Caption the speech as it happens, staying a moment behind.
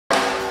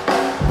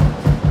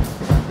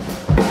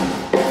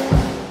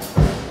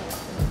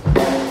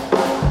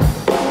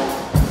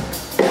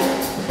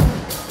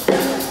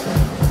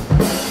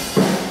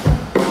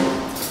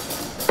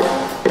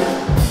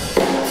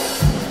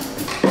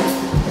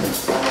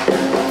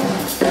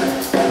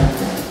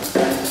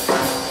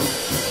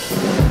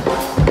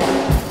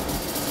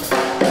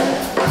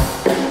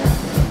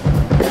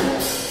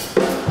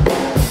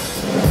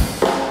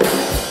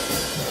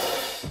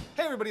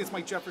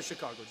Jeff for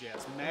Chicago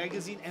Jazz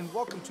Magazine, and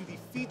welcome to the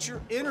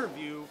feature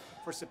interview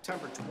for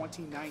September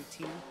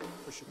 2019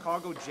 for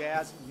Chicago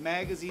Jazz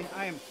Magazine.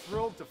 I am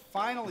thrilled to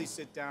finally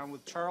sit down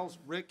with Charles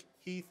Rick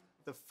Heath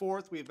the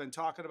IV. We have been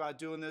talking about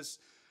doing this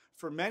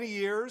for many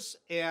years,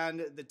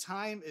 and the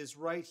time is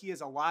right. He has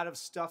a lot of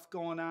stuff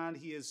going on.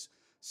 He is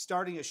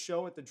starting a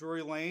show at the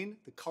Drury Lane,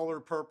 The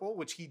Color Purple,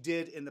 which he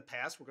did in the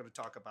past. We're going to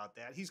talk about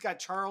that. He's got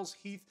Charles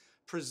Heath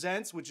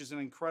Presents, which is an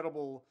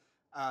incredible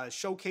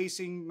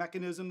showcasing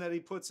mechanism that he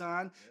puts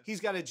on. Yes. He's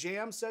got a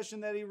jam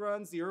session that he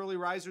runs, the Early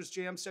Risers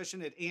Jam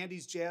Session at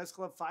Andy's Jazz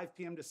Club, 5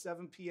 p.m. to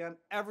 7 p.m.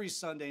 every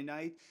Sunday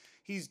night.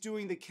 He's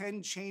doing the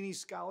Ken Chaney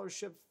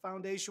Scholarship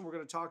Foundation. We're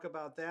going to talk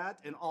about that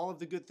and all of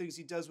the good things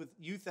he does with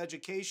youth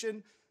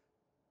education.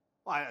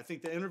 Well, I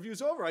think the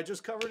interview's over. I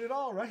just covered it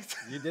all, right?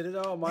 You did it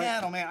all, Mike.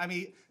 Man, oh man. I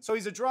mean, so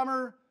he's a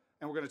drummer,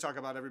 and we're going to talk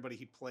about everybody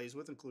he plays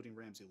with, including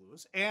Ramsey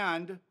Lewis,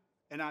 and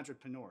an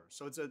entrepreneur.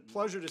 So it's a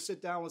pleasure to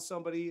sit down with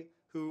somebody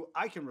who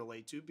I can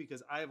relate to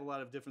because I have a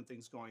lot of different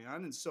things going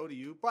on, and so do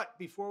you. But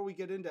before we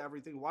get into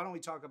everything, why don't we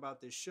talk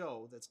about this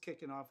show that's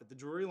kicking off at the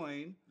Drury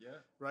Lane? Yeah.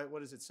 Right.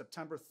 What is it?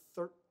 September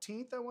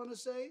 13th, I want to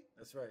say.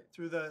 That's right.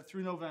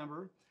 Through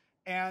November,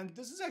 and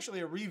this is actually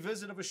a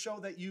revisit of a show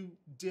that you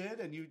did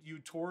and you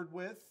toured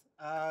with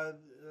a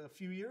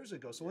few years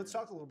ago. So let's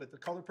talk a little bit. The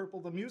Color Purple,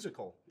 the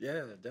musical.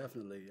 Yeah,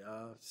 definitely.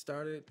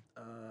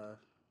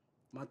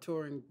 My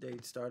touring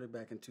date started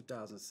back in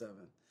 2007.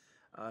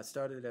 I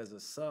started as a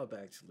sub,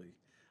 actually,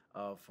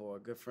 for a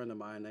good friend of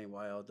mine named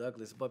Y.L.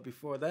 Douglas. But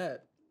before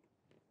that,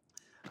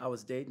 I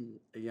was dating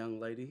a young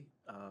lady.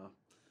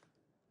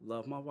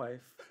 Loved my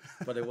wife,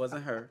 but it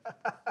wasn't her.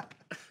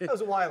 That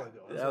was a while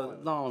ago. That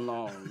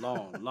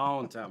was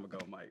long time ago,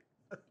 Mike.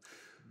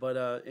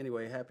 But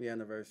anyway, happy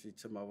anniversary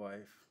to my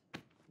wife.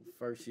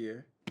 First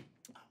year.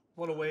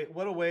 What a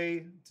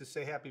way to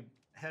say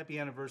happy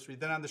anniversary.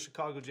 Then on the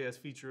Chicago Jazz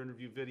feature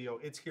interview video,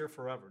 it's here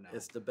forever now.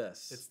 It's the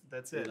best.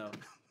 That's it. You know,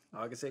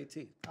 August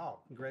 18th. Oh,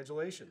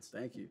 congratulations.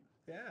 Thank you.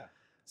 Yeah.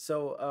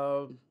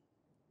 So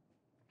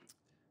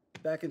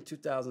back in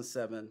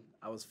 2007,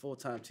 I was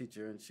full-time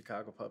teacher in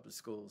Chicago Public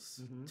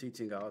Schools,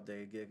 teaching all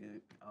day,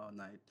 gigging all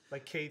night.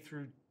 Like K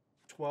through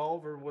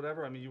 12 or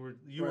whatever? I mean,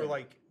 you were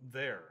like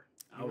there.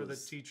 You were the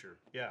teacher.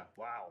 Yeah.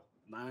 Wow.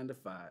 9 to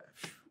 5.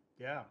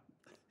 Yeah.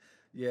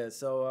 Yeah,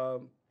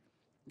 so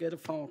get a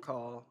phone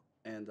call,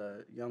 and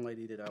the young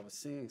lady that I was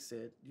seeing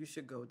said, you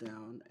should go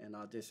down and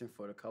audition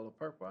for The Color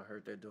Purple. I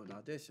heard they're doing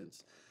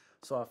auditions.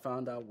 So I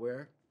found out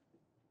where.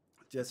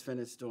 Just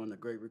finished doing a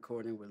great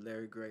recording with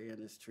Larry Gray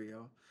and his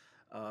trio.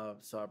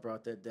 So I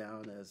brought that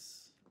down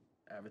as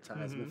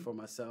advertisement for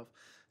myself.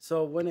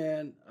 So went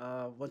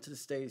to the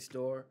stage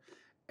door,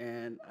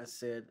 and I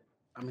said,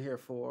 I'm here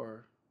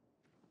for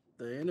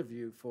the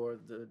interview for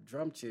the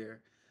drum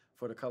chair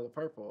for The Color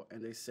Purple.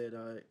 And they said,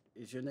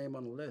 is your name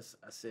on the list?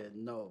 I said,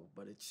 no,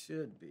 but it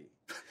should be.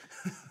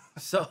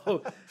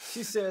 So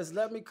she says,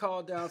 let me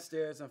call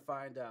downstairs and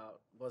find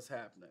out what's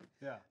happening.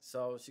 Yeah.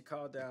 So she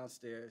called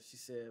downstairs. She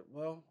said,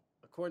 well,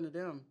 according to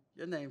them,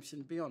 your name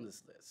shouldn't be on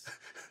this list.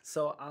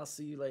 So I'll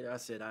see you later. I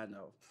said, I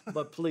know.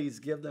 But please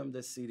give them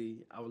this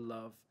CD. I would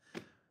love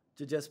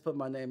to just put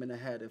my name in the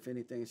hat if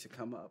anything should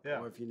come up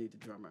or if you need a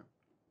drummer.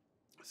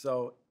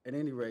 So at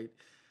any rate,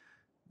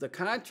 the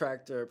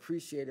contractor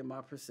appreciated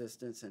my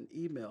persistence and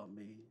emailed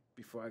me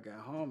before I got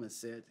home and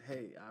said,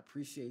 hey, I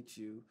appreciate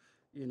you,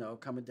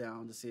 coming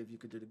down to see if you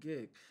could do the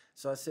gig.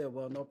 So I said,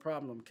 well, no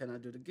problem. Can I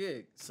do the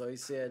gig? So he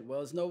said, well,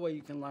 there's no way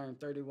you can learn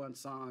 31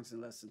 songs in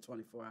less than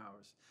 24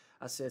 hours.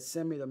 I said,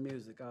 send me the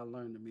music. I'll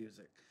learn the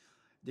music.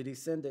 Did he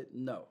send it?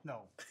 No.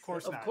 No, of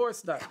course not. Of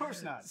course not. Of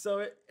course not. So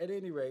at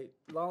any rate,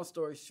 long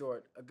story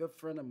short, a good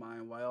friend of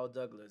mine, Y.L.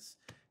 Douglas,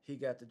 he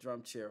got the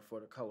drum chair for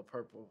The Color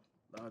Purple.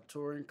 Our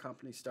touring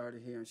company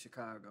started here in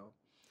Chicago.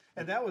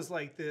 And that was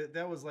like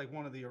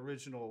one of the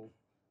original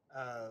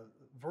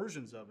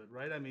versions of it,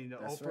 right? I mean,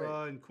 That's Oprah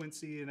right. and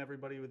Quincy and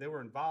everybody, they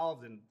were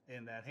involved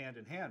in that hand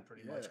in hand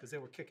pretty much because they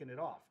were kicking it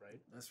off, right?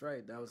 That's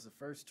right. That was the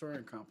first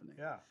touring company.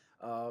 Yeah.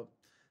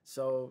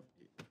 So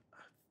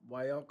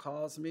YL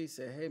calls me,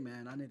 say, hey,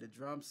 man, I need a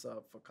drum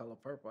sub for Color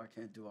Purple. I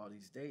can't do all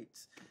these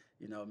dates,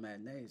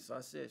 matinees. So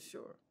I said,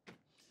 sure.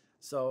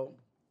 So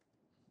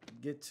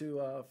get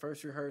to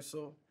first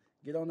rehearsal,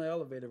 get on the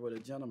elevator with a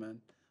gentleman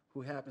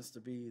who happens to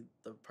be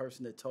the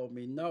person that told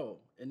me no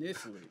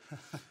initially.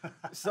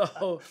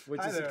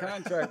 Which is a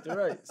contractor,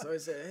 right? So he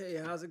said,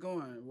 hey, how's it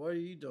going? What are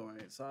you doing?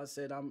 So I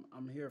said,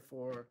 I'm here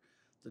for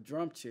the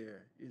drum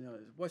chair.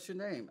 What's your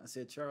name? I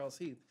said, Charles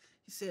Heath.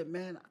 He said,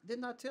 man,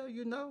 didn't I tell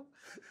you no?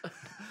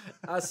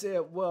 I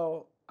said,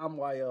 well, I'm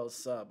YL's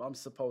sub. I'm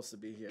supposed to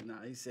be here now.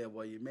 He said,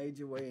 well, you made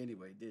your way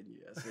anyway, didn't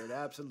you? I said,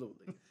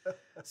 absolutely.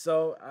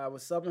 So I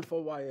was subbing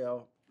for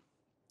YL.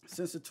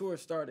 Since the tour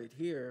started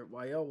here,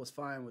 YL was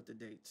fine with the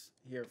dates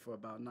here for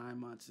about 9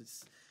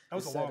 months. That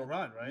was a long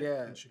run, right?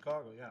 Yeah. In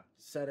Chicago, yeah.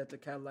 Sat at the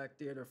Cadillac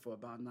Theater for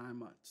about 9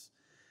 months.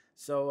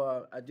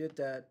 So I did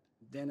that.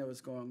 Then it was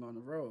going on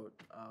the road,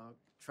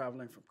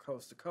 traveling from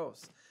coast to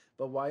coast.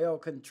 But YL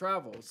couldn't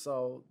travel,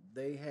 so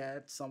they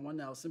had someone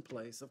else in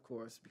place, of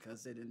course,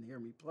 because they didn't hear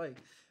me play.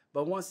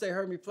 But once they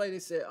heard me play, they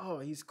said, "Oh,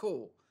 he's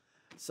cool."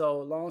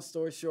 So long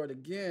story short,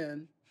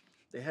 again,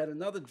 they had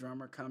another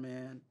drummer come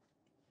in.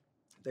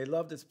 They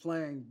loved his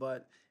playing,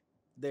 but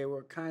they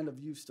were kind of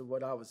used to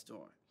what I was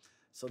doing.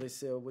 So they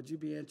said, "Would you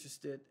be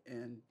interested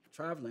in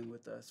traveling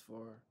with us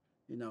for,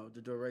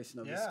 the duration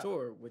of this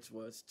tour, which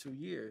was 2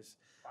 years?"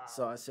 Wow.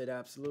 So I said,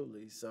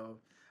 "Absolutely." So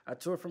I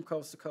toured from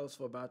coast to coast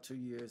for about 2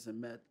 years and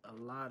met a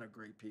lot of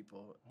great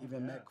people.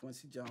 Even met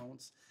Quincy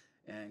Jones,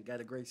 and got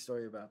a great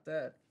story about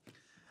that.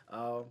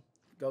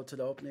 Go to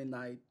the opening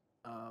night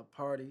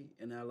party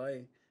in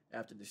LA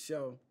after the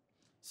show.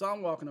 So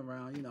I'm walking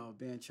around,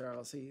 being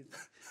Charles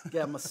Heath,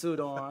 got my suit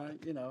on,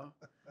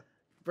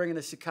 bringing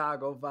the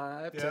Chicago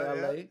vibe to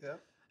LA. Yeah.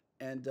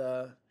 And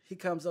he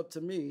comes up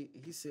to me.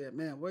 He said,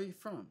 "Man, where you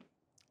from?"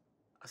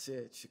 I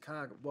said,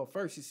 "Chicago." Well,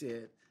 first he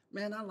said,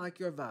 "Man, I like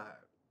your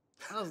vibe."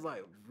 I was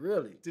like,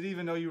 "Really?" Did he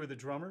even know you were the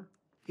drummer?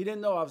 He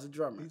didn't know I was a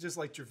drummer. He just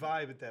liked your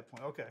vibe at that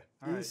point. Okay.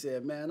 He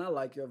said, "Man, I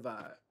like your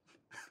vibe."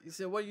 He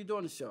said, "What are you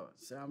doing the show?" I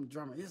said, "I'm a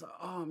drummer." He's like,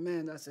 "Oh,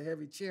 man, that's a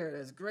heavy chair.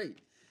 That's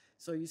great.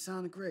 So you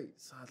sounded great."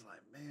 So I was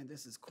like, "Man,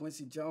 this is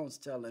Quincy Jones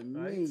telling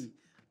me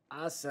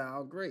I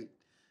sound great."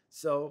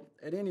 So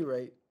at any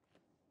rate,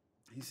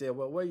 he said,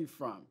 "Well, where are you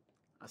from?"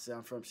 I said,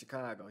 "I'm from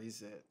Chicago." He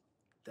said,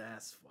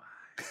 "That's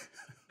why."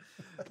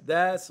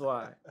 That's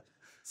why.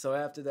 So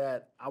after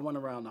that, I went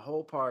around the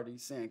whole party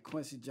saying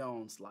Quincy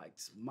Jones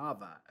likes my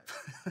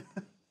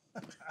vibe.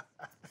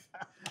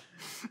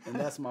 And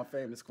that's my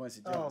famous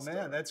Quincy Jones Oh, man,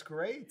 story. that's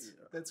great.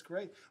 Yeah. That's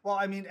great. Well,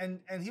 I mean,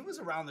 and he was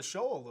around the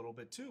show a little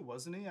bit too,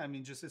 wasn't he? I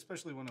mean, just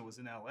especially when it was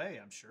in L.A.,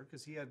 I'm sure,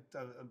 because he had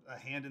a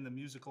hand in the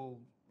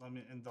musical,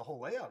 and the whole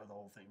layout of the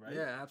whole thing, right?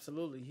 Yeah,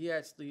 absolutely. He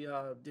actually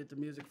did the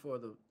music for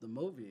the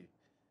movie.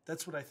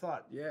 That's what I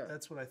thought. Yeah.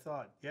 That's what I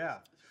thought. Yeah.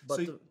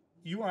 But so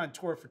you were on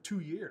tour for 2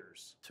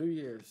 years. 2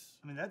 years.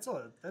 I mean, that's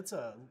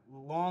a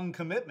long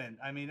commitment.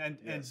 I mean,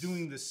 and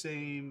doing the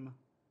same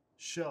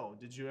show.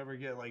 Did you ever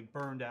get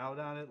burned out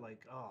on it?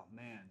 Like, oh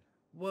man.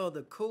 Well,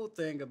 the cool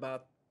thing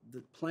about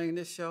playing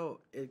this show,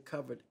 it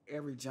covered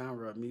every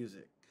genre of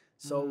music,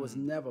 so it was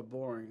never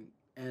boring.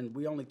 And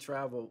we only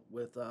traveled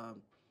with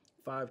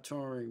 5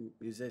 touring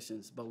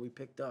musicians, but we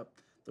picked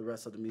up the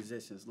rest of the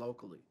musicians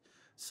locally.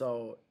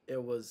 So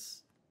it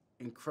was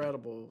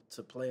incredible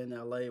to play in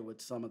LA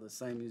with some of the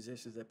same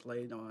musicians that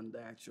played on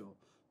the actual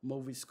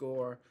movie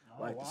score,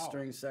 the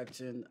string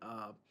section.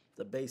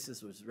 The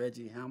bassist was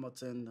Reggie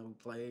Hamilton, who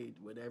played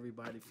with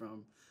everybody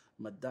from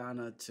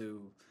Madonna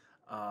to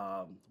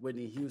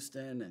Whitney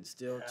Houston, and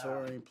still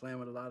touring, playing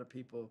with a lot of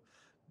people.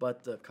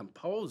 But the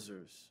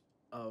composers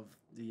of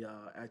the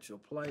actual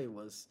play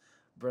was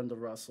Brenda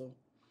Russell,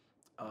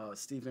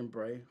 Stephen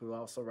Bray, who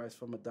also writes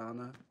for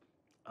Madonna,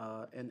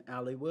 and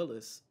Allie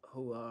Willis,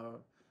 who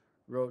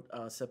wrote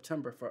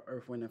September for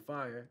Earth, Wind &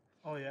 Fire.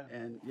 Oh, yeah.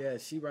 And,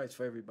 she writes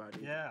for everybody.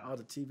 Yeah. All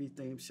the TV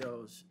theme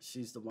shows,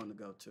 she's the one to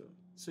go to.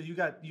 So you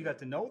got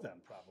to know them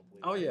probably.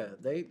 Oh, right?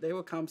 Yeah. They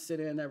would come sit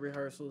in at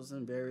rehearsals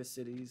in various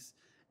cities,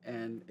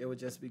 and it would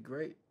just be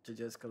great to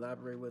just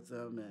collaborate with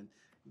them, and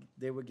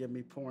they would give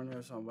me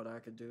pointers on what I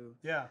could do.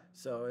 Yeah.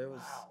 So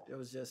it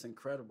was just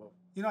incredible.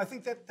 I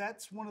think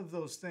that's one of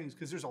those things,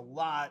 because there's a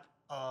lot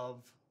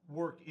of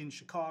work in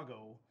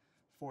Chicago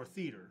for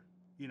theater.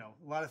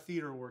 A lot of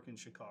theater work in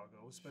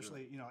Chicago,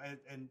 especially,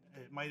 and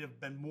it might have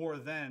been more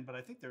then, but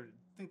I think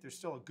there's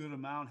still a good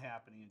amount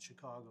happening in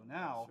Chicago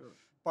now. Sure.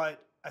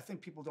 But I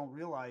think people don't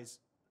realize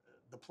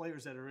the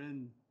players that are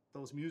in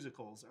those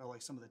musicals are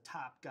some of the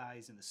top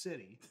guys in the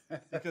city,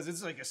 because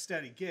it's a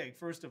steady gig.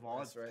 First of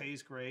all, it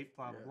pays great,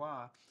 blah, blah,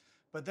 blah.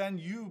 But then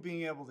you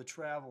being able to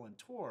travel and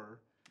tour,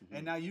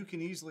 and now you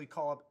can easily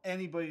call up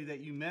anybody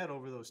that you met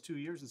over those 2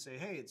 years and say,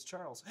 "Hey, it's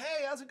Charles.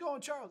 Hey, how's it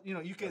going, Charles?"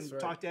 You can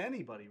talk to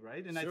anybody,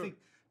 right? And I think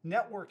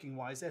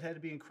networking-wise, that had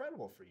to be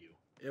incredible for you.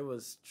 It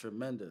was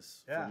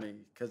tremendous for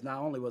me, because not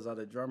only was I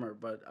the drummer,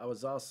 but I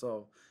was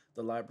also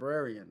the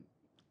librarian.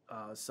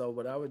 So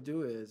what I would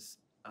do is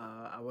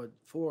I would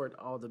forward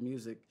all the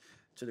music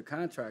to the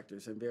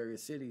contractors in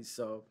various cities.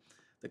 So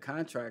the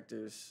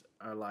contractors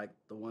are like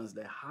the ones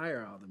that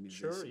hire all the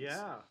musicians. Sure,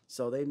 yeah.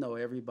 So they know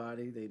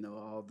everybody. They know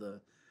all the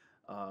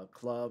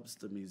clubs,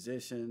 the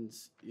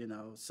musicians,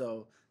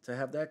 So to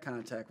have that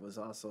contact was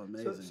also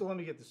amazing. So let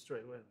me get this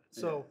straight. Wait a minute.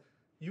 So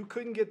you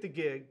couldn't get the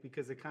gig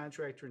because the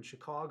contractor in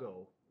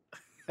Chicago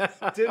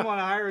didn't want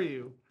to hire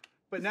you,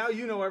 but now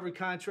you know every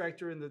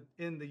contractor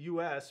in the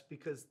U.S.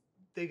 because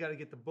they got to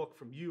get the book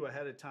from you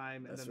ahead of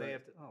time, and they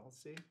have to. Oh,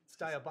 see, it's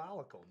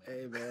diabolical, man.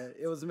 Hey, man,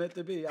 it was meant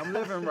to be. I'm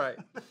living right.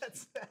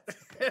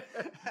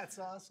 That's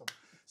awesome.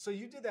 So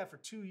you did that for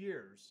 2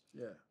 years.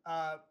 Yeah.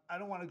 I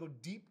don't want to go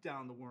deep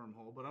down the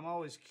wormhole, but I'm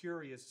always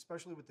curious,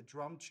 especially with the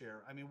drum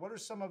chair. I mean, what are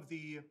some of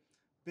the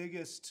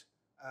biggest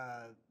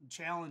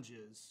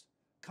challenges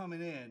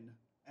coming in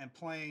and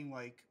playing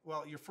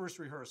your first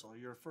rehearsal or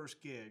your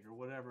first gig or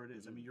whatever it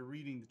is? I mean, you're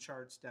reading the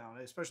charts down,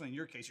 especially in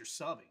your case, you're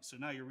subbing. So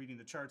now you're reading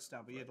the charts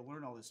down, but you had to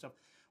learn all this stuff.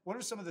 What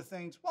are some of the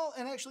things? Well,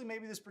 and actually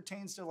maybe this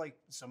pertains to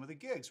some of the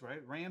gigs,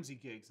 right? Ramsey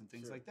gigs and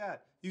things like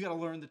that. You got to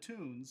learn the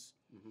tunes.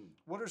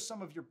 What are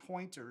some of your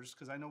pointers?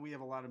 Because I know we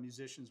have a lot of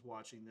musicians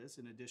watching this,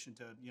 in addition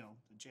to, you know,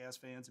 the jazz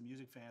fans and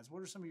music fans.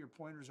 What are some of your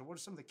pointers, or what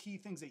are some of the key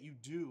things that you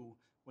do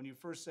when you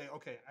first say,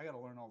 okay, I got to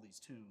learn all these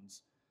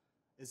tunes?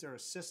 Is there a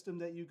system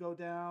that you go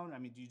down? I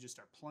mean, do you just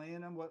start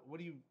playing them? What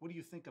do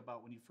you think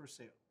about when you first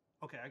say,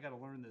 okay, I got to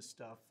learn this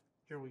stuff?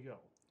 Here we go.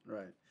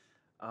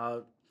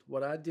 Right.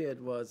 What I did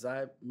was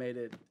I made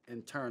it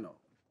internal.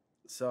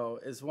 So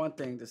it's one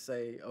thing to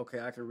say, okay,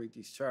 I can read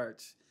these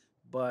charts,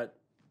 but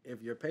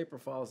if your paper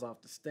falls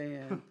off the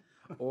stand,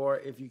 or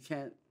if you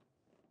can't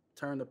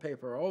turn the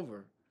paper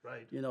over,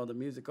 right, you know, the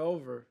music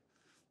over,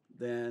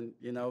 then,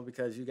 you know,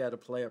 because you got to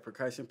play a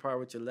percussion part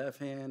with your left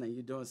hand and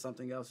you're doing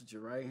something else with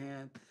your right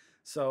hand.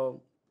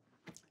 So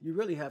you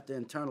really have to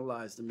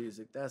internalize the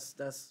music.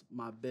 That's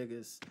my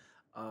biggest,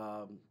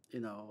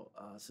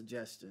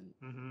 suggestion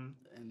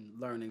in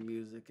learning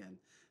music and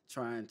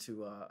trying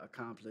to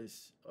accomplish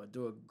or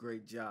do a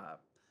great job,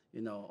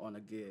 you know, on a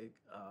gig.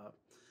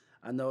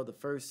 I know the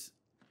first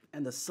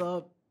and the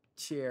sub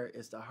chair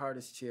is the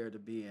hardest chair to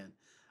be in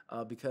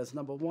because,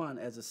 number one,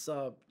 as a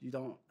sub, you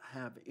don't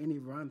have any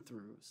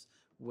run-throughs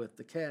with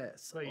the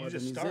cast right, or you the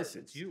just musicians.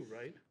 Start. It's you,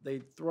 right? They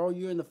throw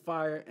you in the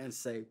fire and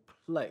say,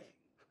 play.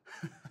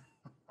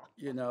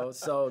 You know,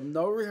 so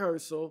no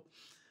rehearsal,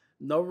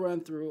 no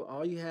run-through.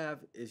 All you have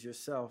is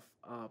yourself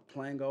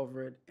playing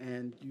over it,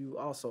 and you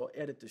also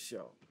edit the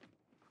show,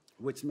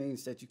 which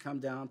means that you come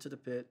down to the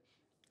pit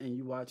and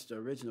you watch the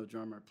original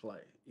drummer play,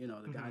 you know,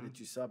 the guy that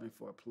you're subbing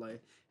for play,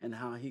 and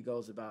how he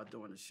goes about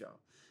doing the show.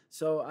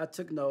 So I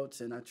took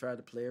notes and I tried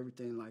to play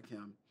everything like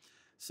him.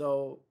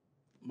 So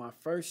my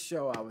first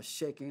show, I was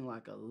shaking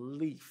like a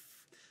leaf,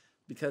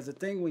 because the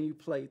thing when you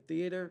play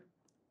theater,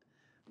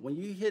 when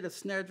you hit a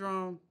snare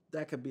drum,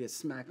 that could be a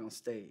smack on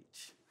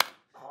stage,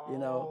 you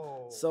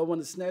know? So when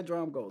the snare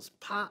drum goes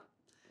pop,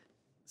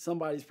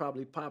 somebody's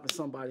probably popping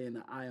somebody in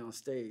the eye on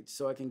stage,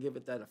 so it can give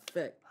it that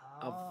effect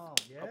of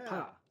a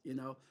pop, you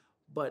know?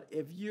 But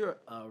if you're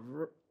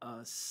a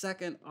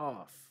second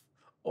off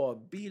or a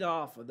beat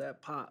off of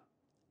that pop,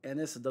 and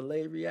it's a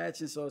delayed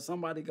reaction, so if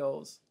somebody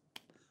goes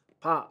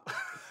pop,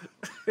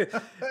 it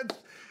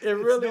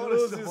really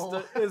loses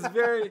it's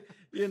very,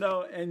 you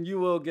know, and you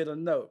will get a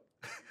note,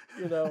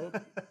 you know?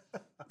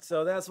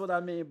 So that's what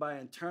I mean by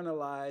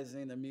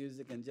internalizing the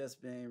music and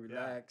just being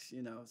relaxed,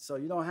 you know. So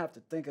you don't have to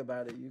think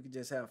about it. You can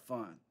just have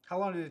fun. How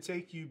long did it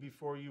take you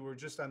before you were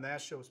just on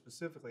that show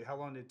specifically? How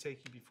long did it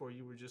take you before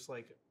you were just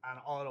like on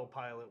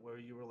autopilot where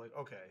you were like,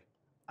 okay,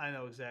 I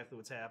know exactly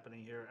what's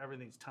happening here.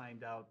 Everything's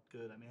timed out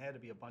good. I mean, it had to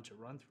be a bunch of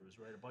run-throughs,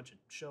 right? A bunch of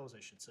shows, I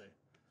should say.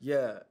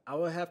 Yeah, I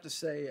would have to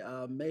say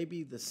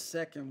maybe the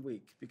second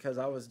week, because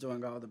I was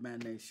doing all the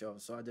matinee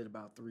shows. So I did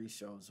about 3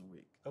 shows a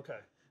week. Okay.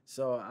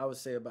 So I would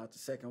say about the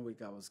second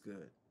week I was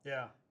good.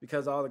 Yeah.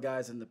 Because all the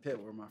guys in the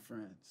pit were my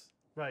friends.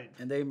 Right.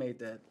 And they made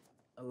that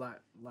a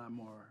lot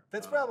more.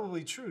 That's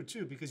probably true,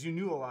 too, because you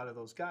knew a lot of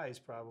those guys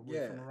probably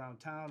from around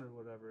town or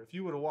whatever. If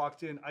you would have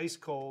walked in ice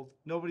cold,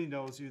 nobody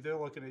knows you. They're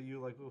looking at you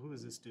like, well, who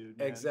is this dude,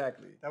 man?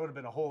 Exactly. That would have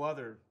been a whole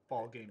other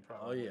ball game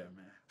probably. Oh, yeah,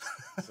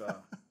 man. So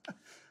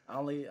I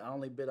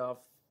only bit off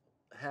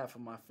half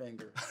of my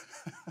finger.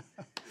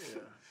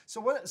 Yeah.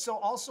 So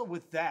also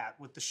with that,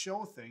 with the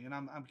show thing, and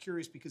I'm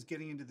curious because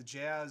getting into the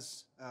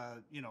jazz,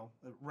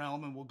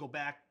 realm, and we'll go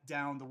back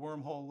down the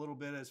wormhole a little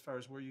bit as far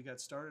as where you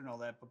got started and all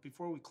that. But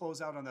before we close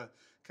out on the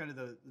kind of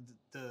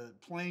the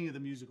playing of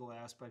the musical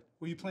aspect,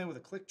 were you playing with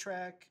a click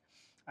track?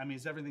 I mean,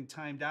 is everything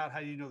timed out?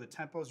 How do you know the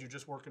tempos? You're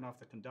just working off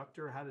the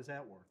conductor. How does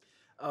that work?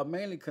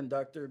 Mainly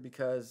conductor,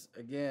 because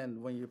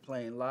again, when you're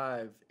playing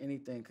live,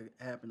 anything could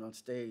happen on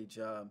stage.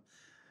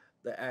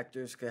 The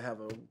actors could have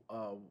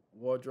a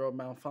wardrobe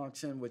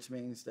malfunction, which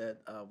means that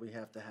we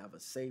have to have a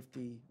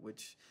safety,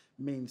 which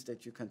means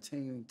that you're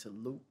continuing to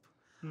loop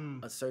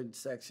a certain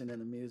section in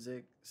the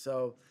music.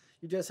 So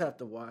you just have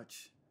to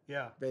watch,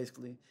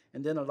 basically.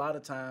 And then a lot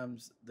of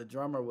times the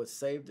drummer would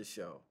save the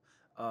show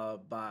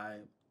by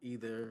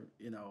either,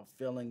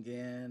 filling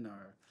in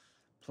or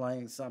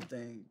playing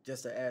something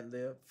just to ad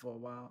lib for a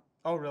while.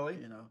 Oh, really?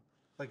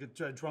 Like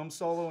a drum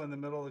solo in the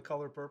middle of The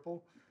Color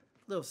Purple?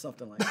 A little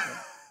something like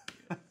that.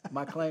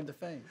 My claim to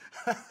fame.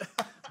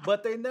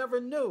 But they never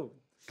knew.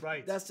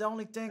 Right. That's the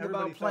only thing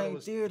Everybody about playing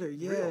theater.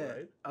 Real,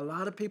 right? A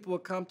lot of people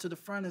would come to the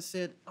front and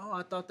said, oh,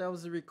 I thought that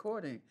was a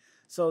recording.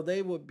 So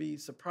they would be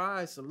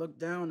surprised to look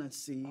down and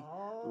see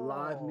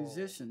live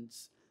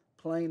musicians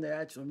playing the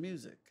actual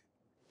music.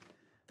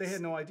 They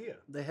had no idea.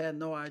 They had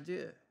no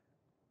idea.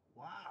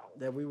 Wow.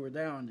 That we were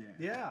down there.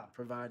 Yeah.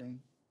 Providing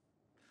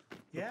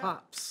the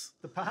pops.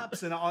 The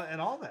pops and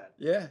all that.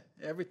 Yeah,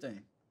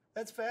 everything.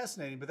 That's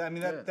fascinating, but I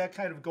mean that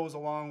kind of goes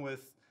along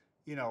with,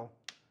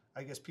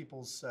 I guess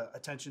people's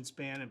attention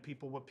span and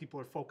what people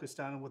are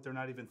focused on and what they're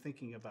not even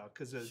thinking about.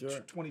 Because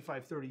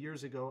 25, 30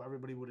 years ago,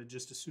 everybody would have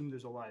just assumed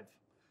there's a live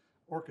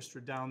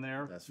orchestra down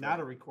there, not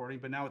a recording,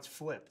 but now it's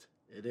flipped.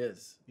 It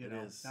is.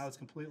 Now it's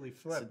completely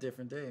flipped. It's a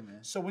different day,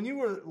 man. So when you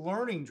were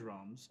learning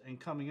drums and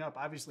coming up,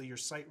 obviously your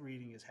sight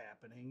reading is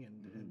happening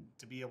and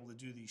to be able to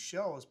do these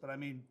shows. But I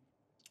mean,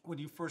 when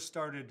you first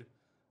started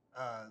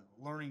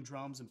learning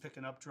drums and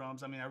picking up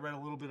drums? I mean, I read a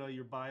little bit of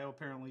your bio.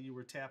 Apparently, you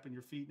were tapping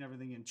your feet and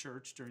everything in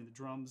church during the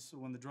drums,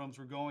 when the drums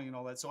were going and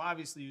all that. So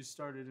obviously, you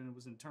started and it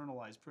was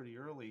internalized pretty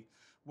early.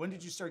 When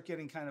did you start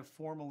getting kind of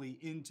formally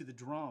into the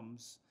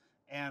drums?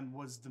 And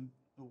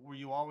were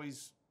you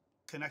always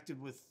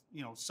connected with,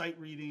 you know, sight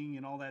reading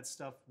and all that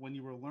stuff when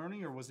you were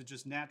learning, or was it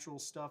just natural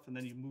stuff and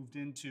then you moved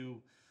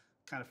into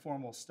kind of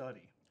formal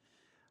study?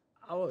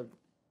 I would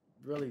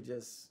really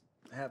just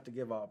have to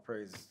give all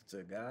praise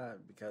to God,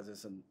 because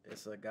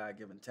it's a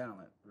God-given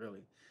talent,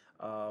 really.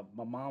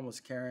 My mom was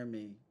carrying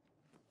me,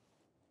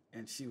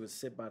 and she would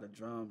sit by the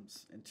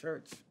drums in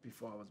church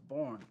before I was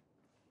born.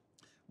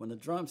 When the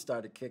drums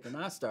started kicking,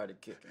 I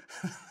started kicking.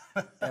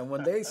 And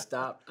when they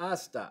stopped, I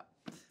stopped.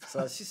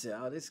 So she said,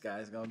 oh, this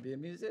guy's going to be a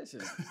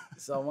musician.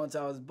 So once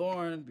I was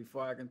born,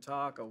 before I can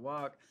talk or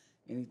walk,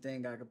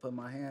 anything I could put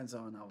my hands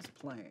on, I was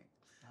playing.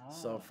 Oh.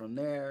 So from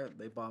there,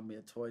 they bought me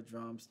a toy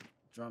drum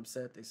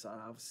set. They saw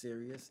I was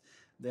serious.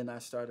 Then I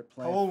started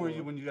playing. How old were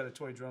you when you got a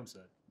toy drum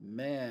set?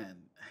 Man,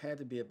 had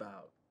to be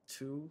about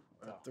 2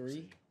 or 3.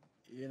 See.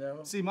 You know?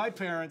 See, my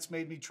parents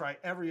made me try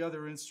every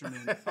other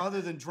instrument other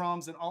than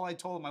drums, and all I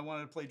told them I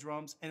wanted to play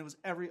drums, and it was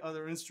every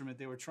other instrument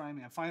they were trying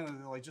me. And finally,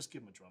 they're like, just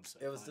give them a drum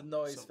set. It was the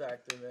noise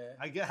factor, man.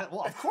 I get.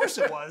 Well, of course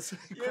it was.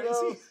 You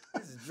know,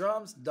 these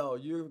drums, no,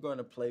 you're going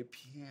to play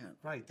piano.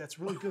 Right, that's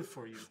really good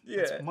for you.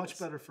 Yeah. It's much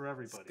better for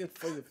everybody. It's good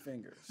for your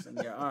fingers and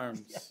your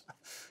arms.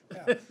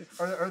 Yeah.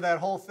 Or that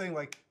whole thing,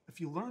 like, if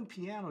you learn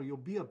piano, you'll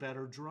be a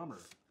better drummer.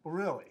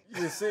 Really?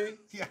 You see?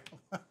 Yeah.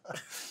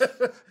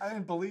 I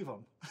didn't believe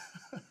him.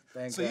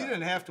 Thank so God. You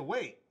didn't have to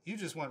wait. You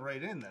just went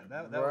right in then.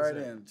 That right was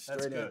it. in, straight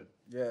That's in. good.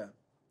 Yeah.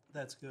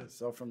 That's good.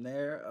 So from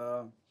there,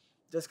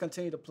 just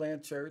continue to play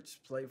in church,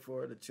 play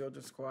for the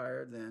children's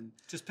choir, then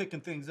just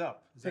picking things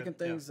up.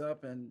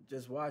 Up and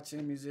just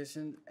watching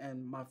musicians.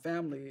 And my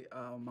family,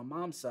 my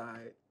mom's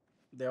side,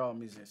 they're all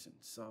musicians.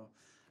 So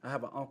I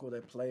have an uncle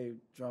that played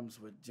drums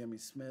with Jimmy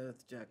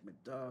Smith, Jack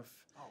McDuff,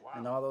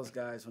 and all those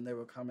guys when they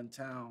were coming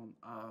town.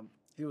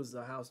 He was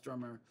the house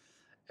drummer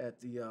at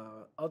the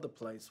other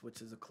place,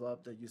 which is a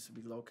club that used to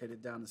be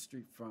located down the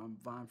street from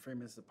Von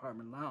Freeman's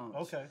Apartment Lounge.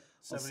 Okay.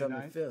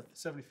 75th.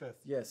 75th.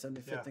 Yeah,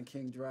 75th and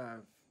King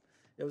Drive.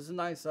 It was a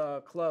nice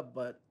club,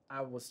 but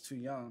I was too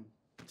young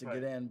to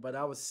get in. But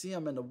I would see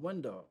him in the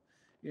window,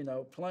 you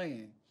know,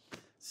 playing.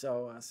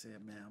 So I said,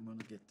 man, I'm going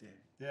to get there.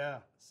 Yeah.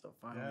 So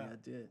finally I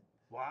did.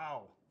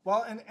 Wow.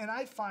 Well, and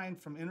I find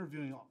from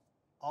interviewing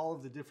all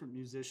of the different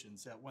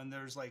musicians that when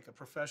there's like a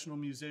professional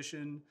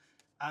musician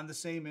on the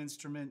same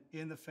instrument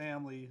in the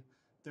family,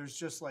 there's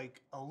just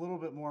like a little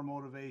bit more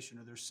motivation,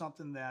 or there's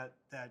something that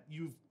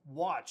you've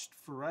watched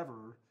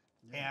forever,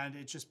 and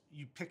it just,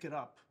 you pick it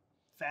up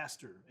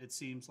faster, it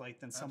seems like,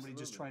 than somebody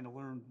just trying to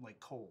learn like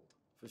cold.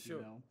 For sure.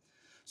 You know?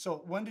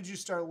 So when did you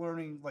start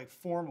learning like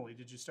formally?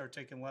 Did you start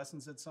taking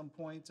lessons at some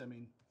point? I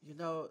mean, you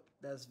know,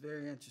 that's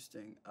very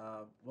interesting.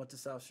 Went to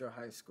South Shore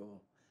High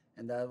School,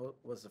 and that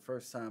was the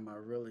first time I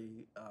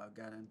really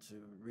got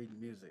into reading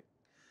music.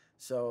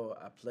 So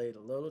I played a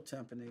little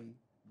timpani,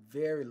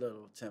 very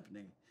little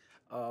timpani,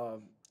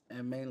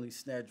 and mainly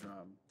snare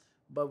drum.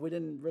 But we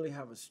didn't really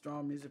have a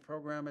strong music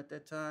program at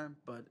that time,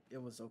 but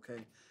it was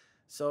okay.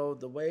 So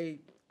the way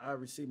I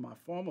received my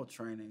formal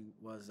training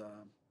was,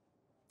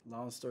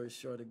 long story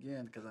short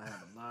again, because I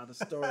have a lot of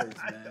stories,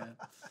 man.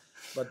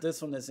 But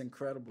this one is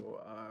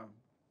incredible.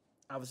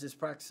 I was just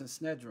practicing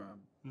snare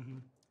drum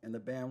in the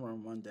band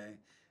room one day,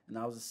 and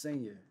I was a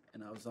senior,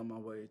 and I was on my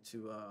way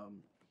to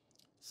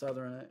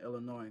Southern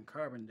Illinois in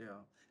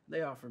Carbondale.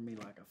 They offered me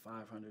like a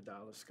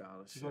 $500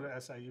 scholarship. To go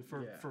to SIU for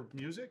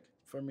music?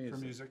 For music.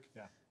 For music,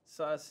 yeah.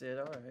 So I said,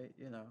 all right,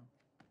 you know,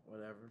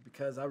 whatever,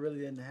 because I really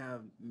didn't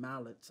have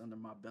mallets under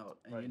my belt.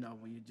 And, you know,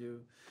 when you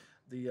do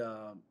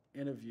the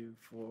interview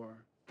for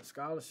a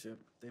scholarship,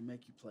 they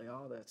make you play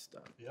all that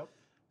stuff. Yep.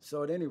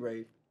 So at any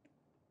rate,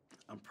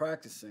 I'm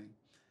practicing,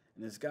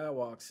 and this guy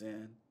walks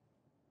in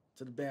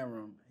to the band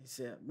room. He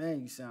said,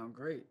 man, you sound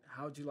great.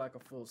 How'd you like a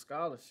full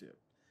scholarship?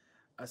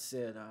 I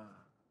said,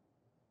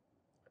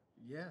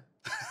 yeah.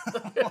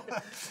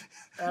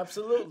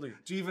 Absolutely.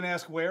 Did you even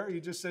ask where?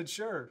 You just said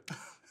sure.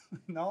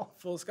 No?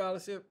 Full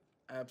scholarship?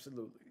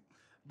 Absolutely.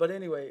 But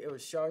anyway, it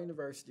was Shaw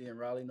University in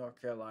Raleigh,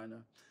 North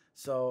Carolina.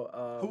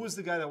 So who was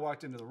the guy that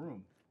walked into the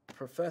room?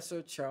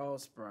 Professor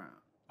Charles Brown.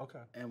 Okay.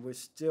 And we're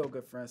still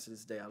good friends to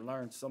this day. I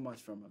learned so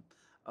much from him.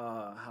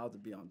 How to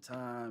be on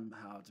time,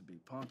 how to be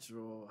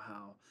punctual,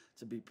 how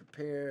to be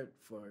prepared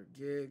for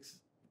gigs,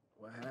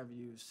 what have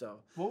you. So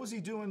what was he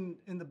doing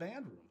in the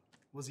band room?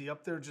 Was he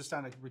up there just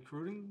on a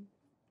recruiting?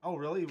 Oh,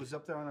 really? He was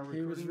up there on a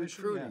recruiting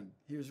mission?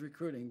 He was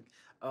recruiting.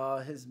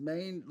 His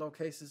main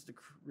locations to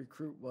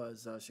recruit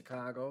was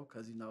Chicago,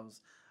 because he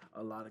knows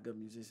a lot of good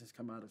musicians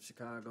come out of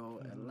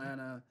Chicago,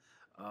 Atlanta,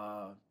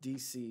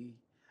 D.C.,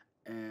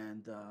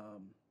 and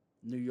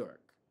New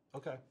York.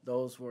 Okay.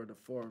 Those were the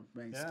 4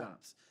 main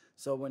stops.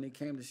 So when he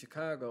came to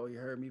Chicago, he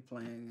heard me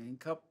playing, and he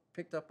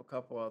picked up a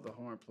couple other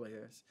horn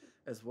players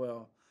as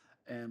well.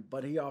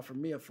 But he offered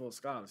me a full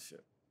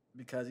scholarship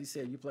because he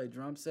said, you play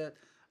drum set?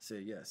 I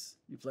said, yes.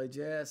 You play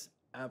jazz?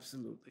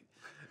 Absolutely.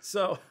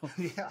 So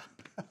Yeah.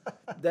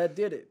 that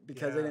did it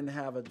because they Yeah. didn't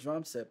have a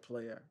drum set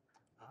player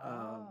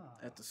Ah.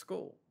 at the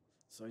school.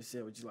 So he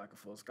said, "Would you like a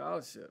full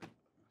scholarship?"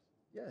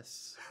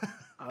 Yes,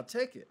 I'll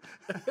take it,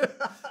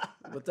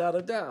 without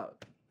a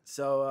doubt.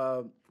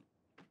 So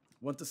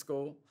went to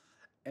school,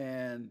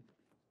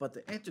 but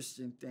the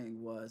interesting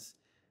thing was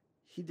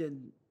he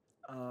didn't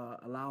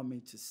allow me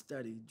to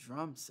study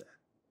drum set.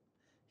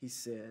 He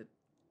said,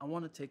 "I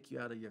want to take you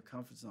out of your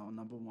comfort zone,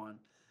 number one.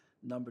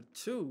 Number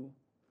two,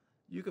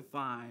 you could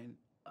find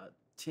a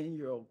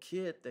 10-year-old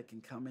kid that can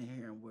come in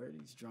here and wear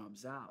these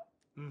drums out.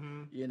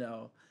 Mm-hmm. You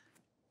know,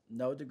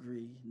 no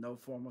degree, no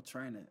formal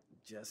training,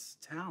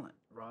 just talent,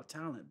 raw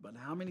talent. But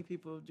how many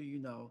people do you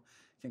know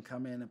can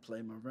come in and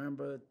play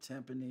marimba,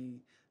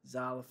 timpani,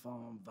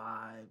 xylophone,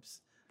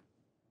 vibes,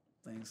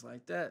 things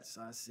like that?"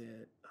 So I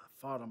said, I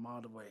fought him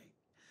all the way.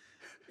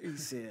 He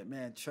said,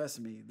 "Man, trust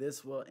me,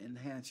 this will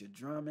enhance your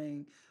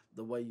drumming,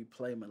 the way you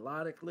play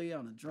melodically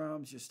on the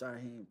drums. You start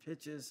hearing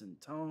pitches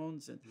and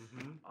tones and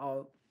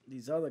all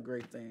these other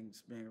great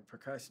things being a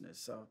percussionist."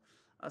 So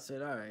I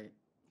said, all right.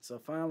 So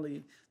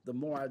finally, the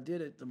more I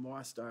did it, the more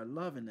I started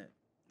loving it.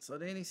 So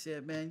then he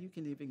said, "Man, you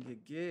can even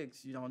get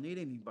gigs. You don't need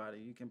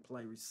anybody. You can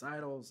play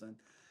recitals and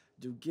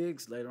do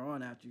gigs later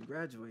on after you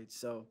graduate."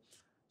 So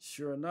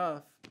sure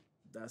enough,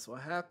 that's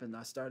what happened.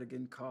 I started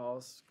getting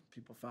calls.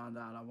 People found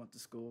out I went to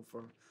school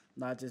for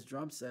not just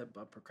drum set,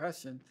 but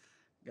percussion.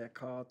 Got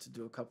called to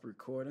do a couple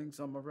recordings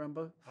on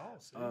marimba. Oh,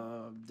 see.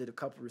 Did a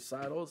couple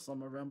recitals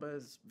on marimba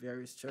at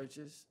various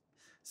churches.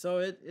 So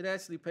it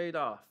actually paid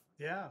off.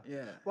 Yeah.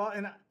 Yeah. Well,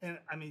 and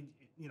I mean,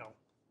 you know,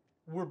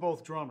 we're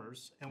both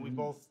drummers, and we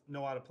both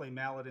know how to play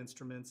mallet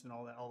instruments and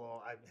all that.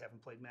 Although I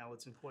haven't played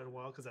mallets in quite a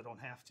while because I don't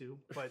have to.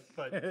 But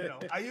you know,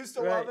 I used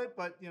to love it.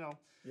 But you know,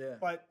 Yeah.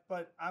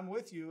 But I'm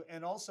with you,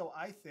 and also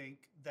I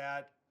think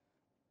that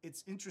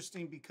it's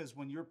interesting because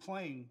when you're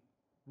playing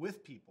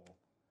with people,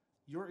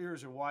 your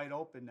ears are wide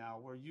open now.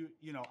 Where you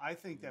know, I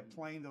think that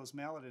playing those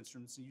mallet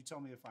instruments, and you tell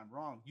me if I'm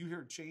wrong, you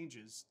hear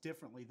changes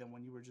differently than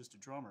when you were just a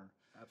drummer.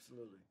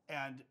 Absolutely.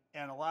 And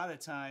a lot of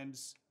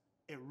times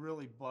it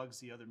really bugs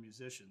the other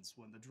musicians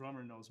when the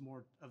drummer knows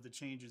more of the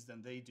changes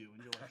than they do,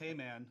 and you're like, "Hey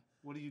man,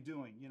 what are you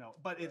doing?" You know.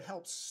 But it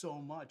helps so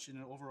much in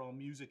an overall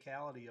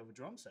musicality of a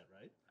drum set,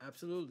 right?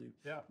 Absolutely.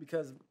 Yeah.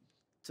 Because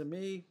to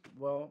me,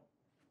 well,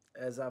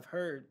 as I've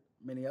heard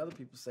many other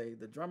people say,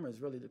 the drummer is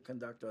really the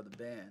conductor of the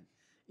band,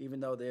 even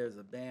though there's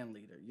a band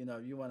leader. You know,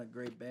 if you want a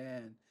great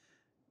band,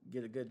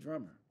 get a good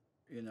drummer.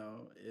 You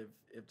know,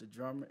 if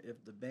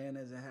the band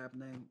isn't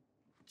happening,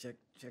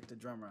 check the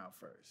drummer out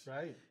first.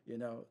 Right. You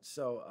know,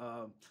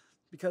 so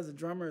because the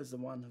drummer is the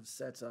one who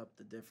sets up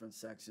the different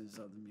sections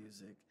of the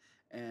music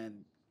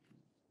and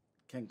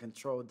can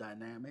control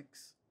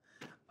dynamics,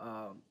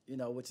 you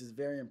know, which is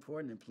very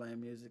important in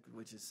playing music,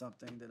 which is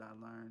something that I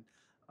learned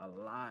a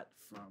lot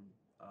from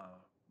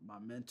my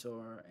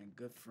mentor and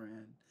good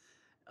friend,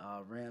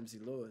 Ramsey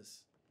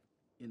Lewis.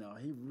 You know,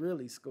 he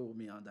really schooled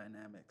me on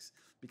dynamics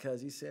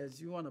because he says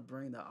you want to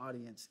bring the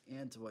audience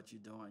into what you're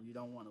doing. You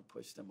don't want to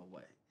push them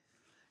away.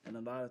 And a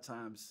lot of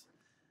times,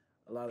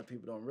 a lot of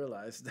people don't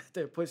realize that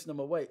they're pushing them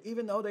away,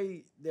 even though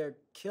they're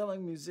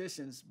killing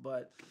musicians.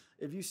 But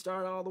if you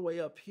start all the way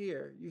up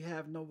here, you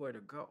have nowhere to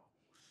go,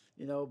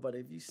 you know. But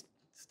if you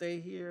stay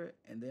here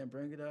and then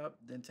bring it up,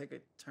 then take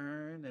a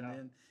turn, and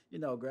then, you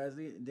know,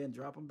 gradually, and then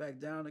drop them back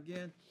down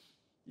again,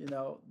 you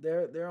know,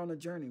 they're on a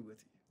journey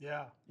with you.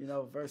 Yeah. You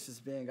know, versus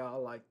being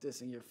all like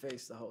this in your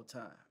face the whole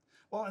time.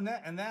 Well,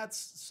 and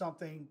that's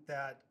something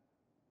that,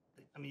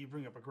 I mean, you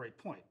bring up a great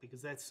point,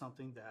 because that's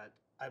something that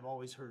I've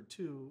always heard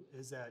too,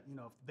 is that, you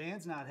know, if the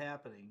band's not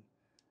happening,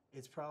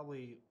 it's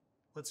probably,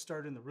 let's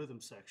start in the rhythm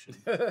section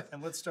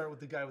and let's start with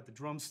the guy with the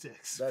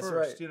drumsticks That's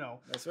first, right. you know.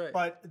 That's right.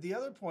 But the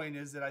other point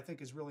is that I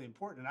think is really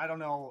important, and I don't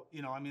know,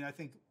 you know, I mean, I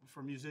think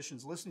for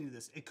musicians listening to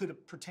this, it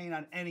could pertain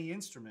on any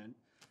instrument.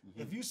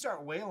 If you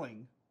start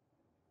wailing,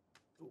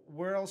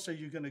 where else are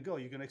you going to go?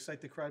 You're going to excite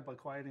the crowd by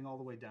quieting all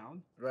the way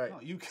down? Right. No,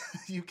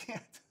 you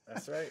can't.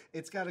 That's right.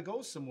 It's got to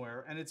go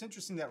somewhere. And it's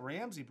interesting that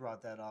Ramsey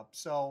brought that up.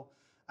 So,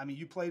 I mean,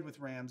 you played with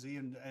Ramsey,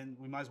 and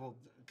we might as well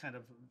kind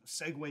of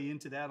segue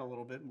into that a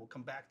little bit, and we'll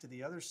come back to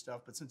the other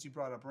stuff. But since you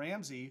brought up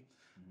Ramsey,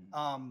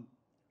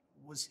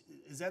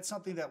 is that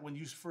something that when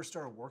you first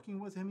started working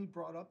with him, he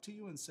brought up to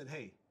you and said,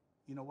 "Hey,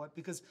 you know what?"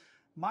 Because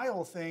my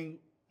whole thing,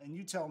 and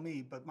you tell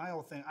me, but my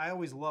whole thing, I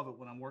always love it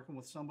when I'm working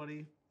with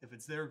somebody, if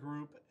it's their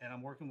group and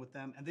I'm working with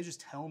them, and they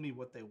just tell me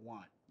what they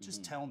want.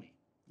 Just tell me.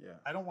 Yeah.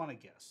 I don't want to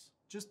guess.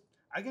 Just,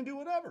 I can do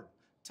whatever.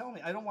 Tell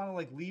me. I don't want to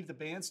like leave the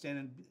bandstand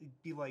and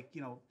be like,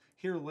 you know,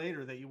 hear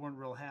later that you weren't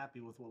real happy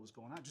with what was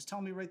going on. Just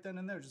tell me right then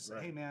and there. Just say,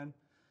 "Hey man,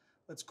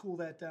 let's cool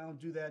that down,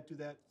 do that.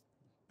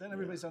 Then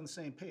everybody's on the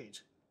same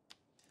page.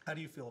 How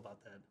do you feel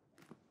about that?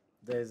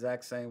 The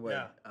exact same way.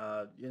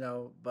 Yeah. You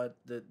know, but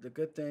the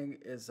good thing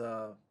is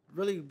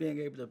really being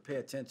able to pay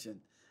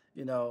attention.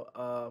 You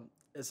know,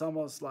 it's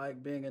almost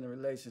like being in a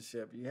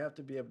relationship. You have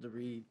to be able to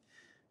read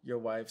your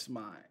wife's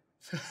mind.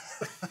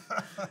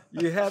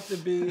 You have to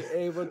be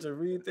able to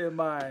read their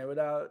mind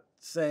without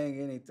saying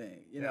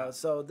anything, you know.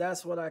 So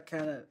that's what I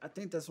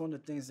think that's one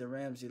of the things that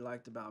Ramsey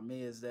liked about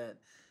me is that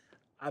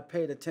I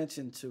paid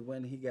attention to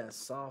when he got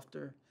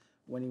softer,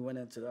 when he went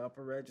into the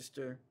upper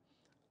register.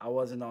 I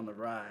wasn't on the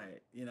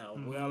ride, you know,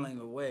 welling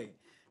away.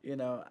 You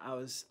know, I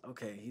was,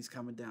 okay, he's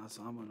coming down,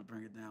 so I'm going to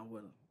bring it down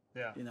with him.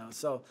 Yeah. You know,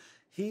 so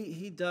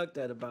he dug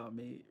that about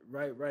me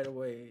right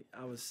away.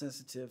 I was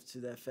sensitive to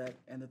that fact.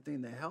 And the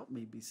thing that helped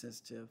me be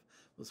sensitive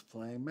was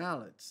playing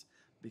mallets,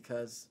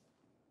 because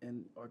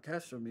in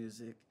orchestral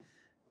music,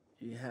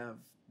 you have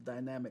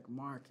dynamic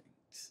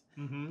markings.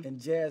 In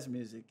jazz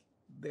music,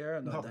 there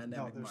are no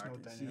dynamic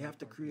markings. You have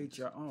to create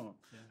your own,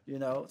 you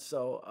know.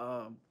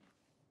 So,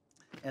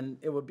 and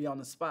it would be on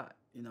the spot,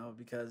 you know,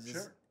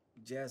 because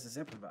jazz is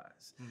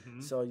improvised.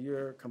 So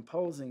you're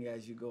composing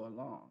as you go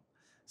along.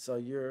 So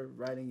you're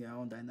writing your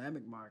own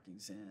dynamic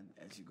markings in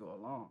as you go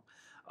along.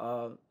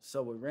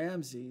 So with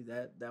Ramsey,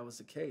 that was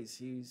the case.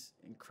 He's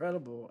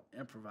incredible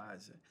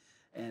improviser,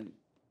 and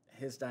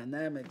his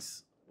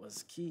dynamics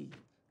was key,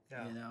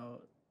 you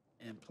know,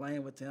 and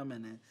playing with him.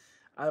 And then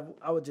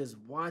I would just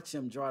watch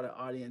him draw the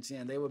audience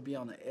in. They would be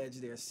on the edge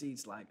of their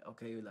seats like,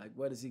 okay, like,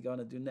 what is he going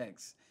to do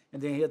next?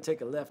 And then he'll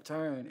take a left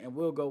turn, and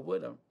we'll go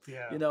with him,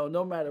 you know,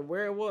 no matter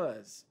where it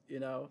was, you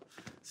know.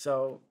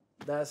 So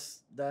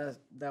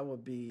that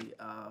would be,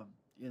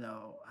 you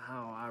know,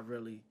 how I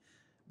really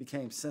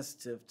became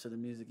sensitive to the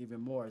music even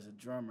more as a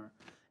drummer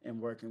and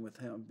working with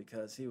him,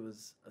 because he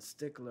was a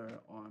stickler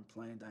on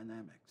playing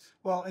dynamics.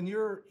 Well, and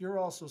you're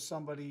also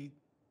somebody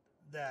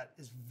that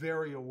is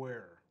very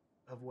aware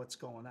of what's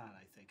going on,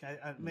 I think.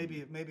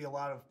 Maybe a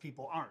lot of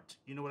people aren't.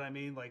 You know what I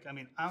mean? Like, I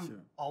mean,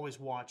 I'm always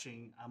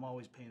watching. I'm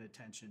always paying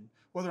attention,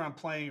 whether I'm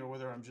playing or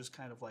whether I'm just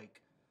kind of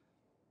like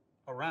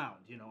around.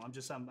 You know,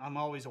 I'm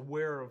always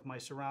aware of my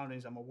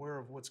surroundings. I'm aware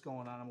of what's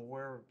going on. I'm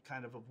aware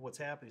kind of what's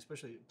happening,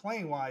 especially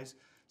playing wise.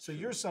 So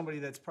you're somebody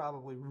that's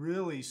probably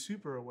really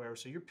super aware.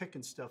 So you're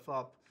picking stuff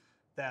up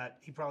that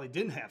he probably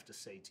didn't have to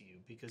say to you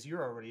because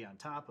you're already on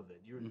top of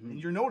it. And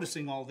you're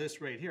noticing all this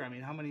right here. I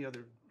mean, how many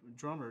other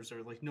drummers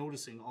are like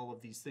noticing all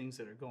of these things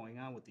that are going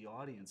on with the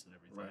audience and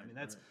everything? I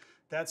mean,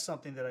 that's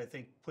something that I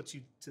think puts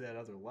you to that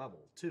other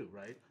level too,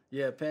 right?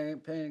 Yeah,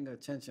 paying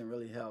attention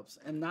really helps.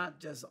 And not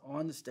just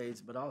on the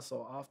stage, but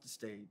also off the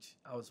stage.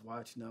 I was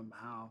watching him,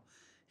 how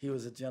he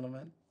was a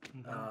gentleman.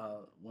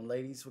 When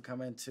ladies would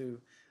come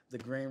into the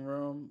green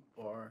room,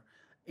 or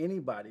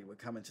anybody would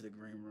come into the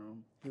green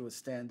room, he would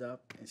stand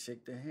up and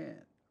shake their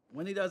hand.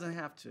 When he doesn't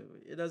have to.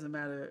 It doesn't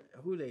matter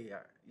who they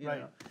are, you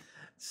know.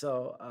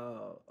 So,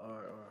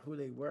 or who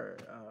they were.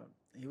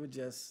 He would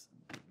just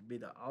be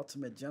the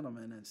ultimate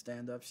gentleman and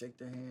stand up, shake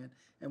their hand,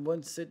 and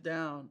wouldn't sit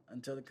down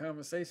until the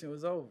conversation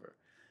was over,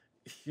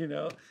 you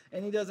know.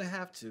 And he doesn't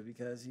have to,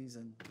 because he's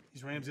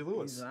Ramsey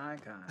Lewis. He's an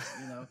icon,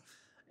 you know.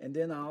 And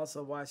then I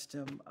also watched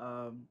him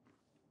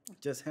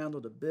just handle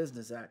the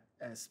business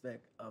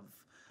aspect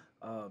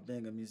of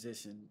being a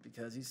musician,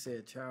 because he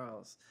said,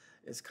 Charles,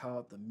 it's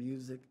called the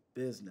music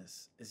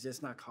business. It's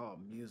just not called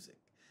music.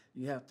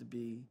 You have to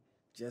be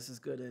just as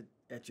good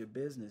at your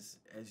business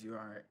as you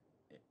are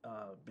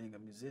being a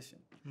musician.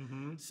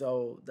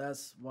 So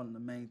that's one of the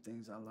main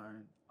things I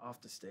learned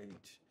off the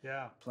stage.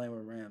 Playing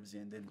with Ramsey,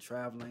 and then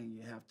traveling,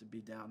 you have to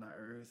be down to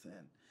earth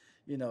and,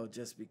 you know,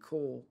 just be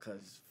cool,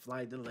 because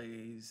flight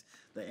delays,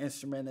 the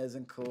instrument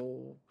isn't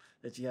cool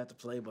that you have to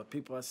play, but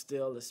people are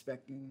still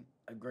expecting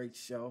a great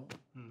show,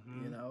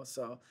 you know.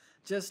 So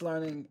just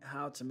learning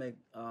how to make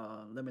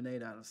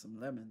lemonade out of some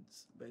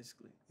lemons,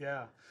 basically.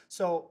 Yeah.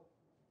 So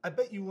I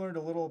bet you learned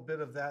a little bit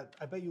of that.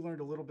 I bet you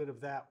learned a little bit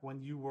of that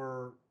when you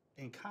were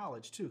in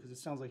college too, because it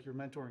sounds like your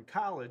mentor in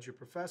college, your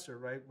professor,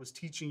 right, was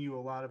teaching you a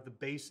lot of the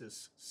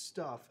basis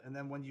stuff. And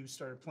then when you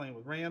started playing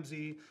with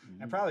Ramsey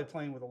and probably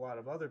playing with a lot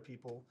of other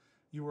people,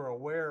 you were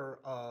aware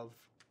of,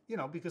 you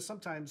know, because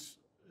sometimes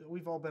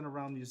we've all been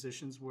around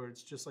musicians where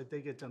it's just like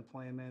they get done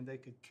playing, man, they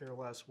could care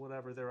less,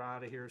 whatever, they're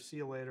out of here, see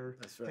you later.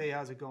 That's right. Hey,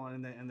 how's it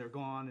going? And they're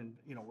gone, and,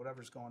 you know,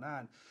 whatever's going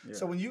on.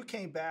 So when you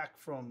came back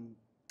from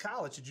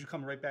college, did you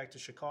come right back to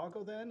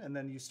Chicago then? And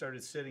then you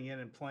started sitting in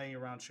and playing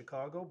around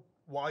Chicago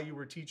while you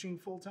were teaching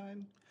full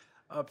time?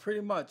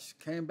 Pretty much.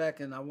 Came back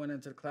and I went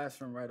into the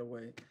classroom right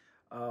away.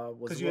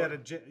 Because you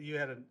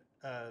had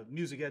a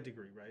music ed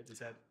degree, right? Is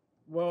that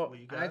well?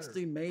 I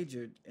actually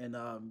majored in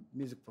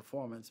music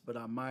performance, but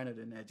I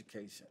minored in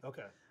education.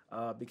 Okay.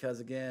 Because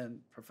again,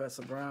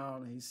 Professor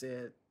Brown, he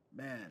said,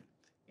 "Man,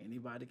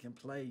 anybody can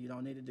play. You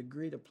don't need a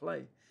degree to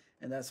play,"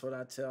 and that's what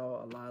I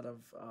tell a lot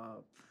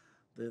of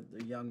the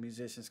young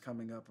musicians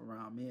coming up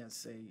around me. And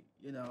say,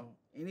 you know,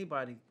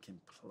 anybody can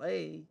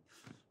play.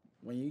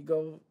 When you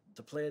go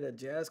to play at a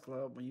jazz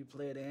club, when you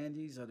play at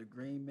Angie's or the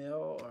Green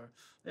Mill, or,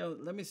 you know,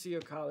 let me see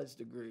your college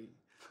degree.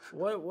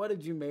 What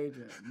did you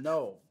major in?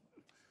 No.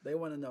 They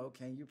want to know,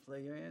 can you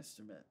play your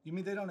instrument? You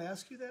mean they don't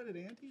ask you that at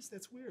Angie's?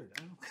 That's weird.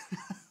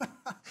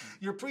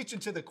 You're preaching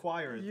to the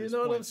choir at this know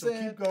point, what I'm so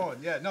saying? Keep going.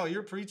 Yeah, no,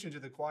 you're preaching to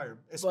the choir,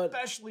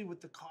 especially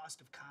with the cost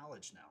of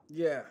college now.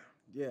 Yeah.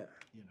 You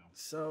know.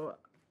 So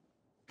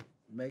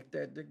make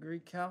that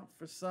degree count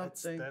for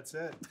something. That's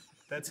it.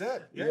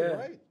 Yeah, you're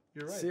right.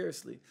 You're right.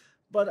 Seriously.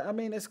 But I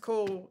mean, it's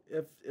cool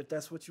if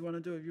that's what you want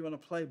to do, if you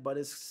want to play. But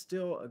it's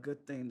still a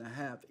good thing to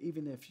have,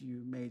 even if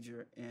you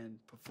major in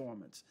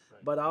performance.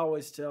 Right. But I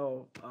always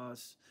tell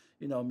us,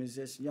 you know,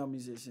 young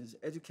musicians,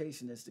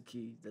 education is the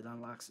key that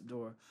unlocks the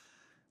door.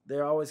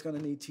 They're always going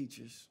to need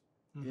teachers,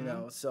 you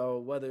know. So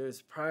whether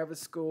it's private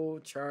school,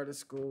 charter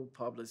school,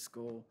 public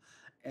school,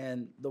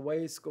 and the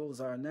way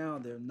schools are now,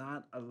 there are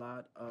not a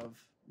lot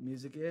of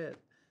music ed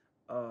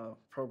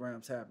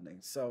programs happening.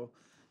 So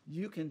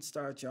you can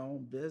start your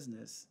own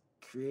business,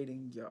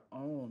 creating your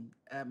own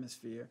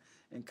atmosphere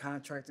and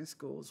contracting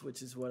schools,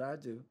 which is what I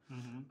do,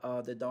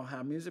 that don't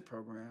have music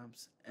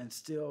programs, and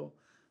still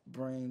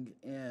bring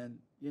in,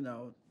 you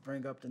know,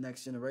 bring up the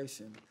next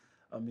generation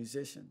of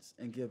musicians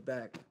and give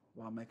back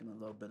while making a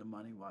little bit of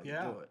money while you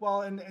do it.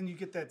 Well, and you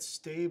get that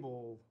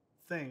stable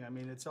thing. I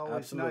mean, it's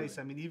always Absolutely. nice.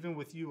 I mean, even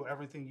with you,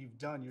 everything you've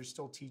done, you're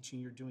still teaching,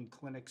 you're doing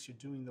clinics, you're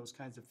doing those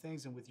kinds of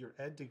things. And with your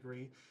ed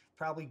degree,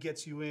 probably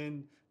gets you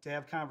in to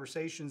have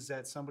conversations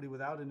that somebody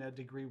without an ed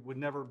degree would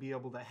never be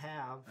able to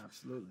have.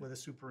 Absolutely. With a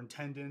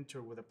superintendent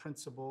or with a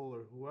principal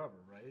or whoever,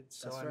 right?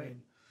 So That's I right.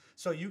 mean,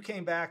 so you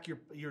came back,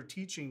 you're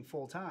teaching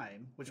full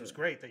time, which was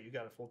great that you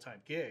got a full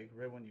time gig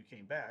right when you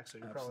came back. So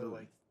you're probably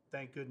like,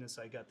 thank goodness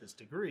I got this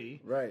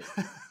degree. Right.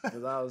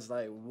 Because I was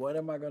like, what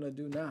am I going to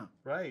do now?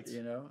 Right.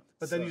 You know?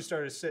 But then you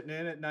started sitting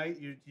in at night,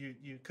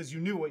 because you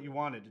knew what you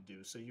wanted to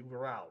do. So you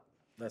were out.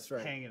 That's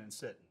right. Hanging and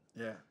sitting.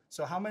 Yeah.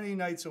 So how many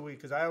nights a week?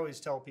 Because I always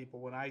tell people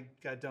when I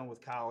got done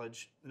with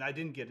college, and I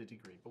didn't get a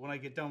degree, but when I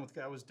get done with,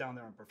 I was down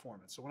there on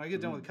performance. So when I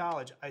get done with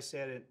college, I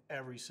sat in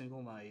every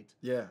single night.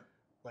 Yeah.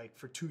 Like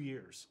for 2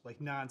 years, like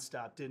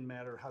nonstop. Didn't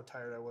matter how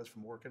tired I was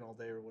from working all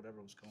day or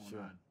whatever was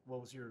going on. What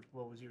was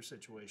your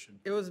situation?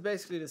 It was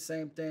basically the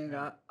same thing.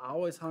 I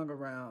always hung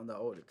around the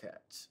older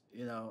cats.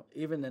 You know,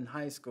 even in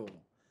high school,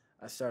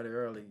 I started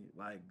early,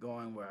 like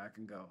going where I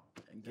can go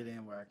and get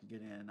in where I can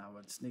get in. I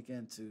would sneak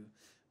into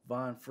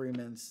Von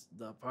Freeman's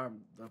the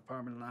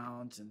apartment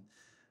lounge and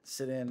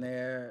sit in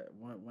there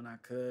when I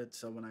could.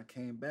 So when I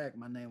came back,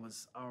 my name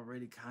was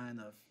already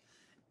kind of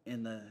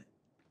in the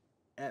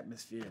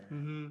atmosphere.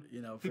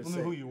 You know, people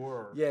knew who you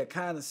were. Yeah,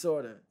 kind of,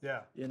 sort of.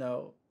 Yeah. You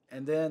know,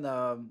 and then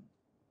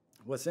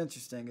what's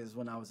interesting is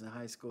when I was in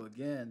high school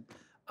again,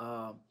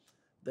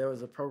 there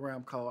was a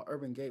program called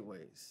Urban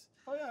Gateways.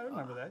 Oh yeah, I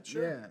remember that.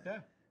 Sure. Yeah.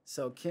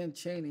 So Ken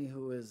Chaney,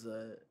 who is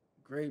a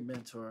great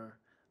mentor,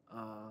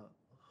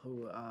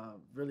 who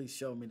really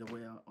showed me the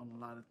way on a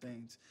lot of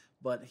things,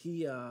 but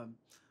he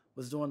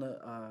was doing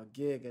a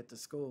gig at the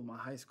school, my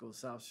high school,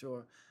 South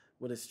Shore,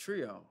 with his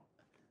trio.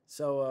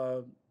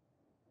 So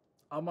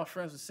all my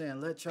friends were saying,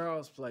 let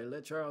Charles play,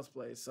 let Charles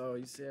play. So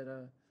he said,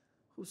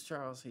 who's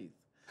Charles Heath?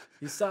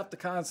 He stopped the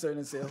concert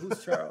and said,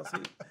 who's Charles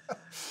Heath?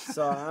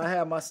 So I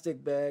had my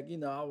stick bag, you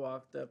know, I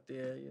walked up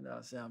there, you know,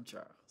 I said, I'm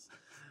Charles.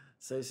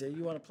 So he said,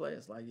 you want to play?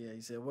 It's like, yeah.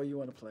 He said, what do you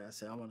want to play? I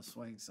said, I want to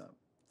swing something.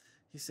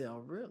 He said,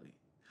 oh, really?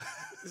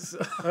 So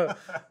it's like,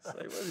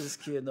 what does this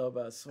kid know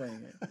about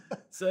swinging?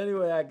 So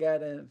anyway, I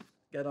got on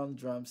the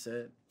drum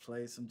set,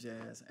 played some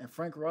jazz, and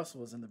Frank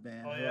Russell was in the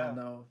band. Oh, who yeah. I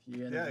know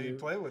you interviewed. Yeah, you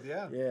play with,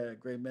 yeah. Yeah,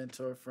 great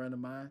mentor, friend of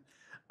mine.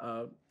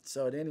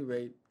 So at any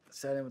rate,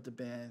 sat in with the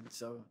band.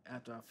 So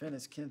after I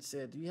finished, Ken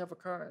said, do you have a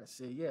card? I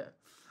said, yeah.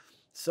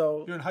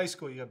 So you're in high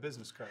school, you got a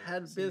business card.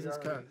 Had a business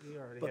card.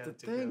 But the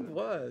thing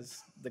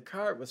was, the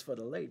card was for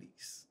the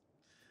ladies.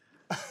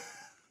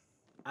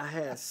 I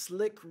had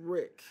Slick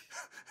Rick,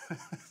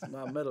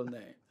 my middle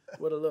name,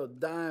 with a little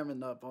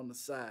diamond up on the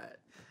side.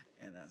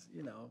 And I was,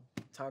 you know,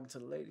 talking to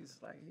the ladies,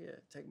 like,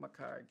 here, take my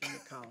card, give me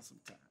a call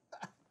sometime.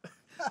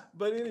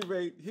 But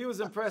anyway, he was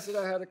impressed that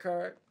I had a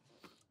card.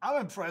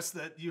 I'm impressed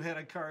that you had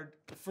a card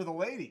for the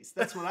ladies.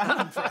 That's what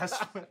I'm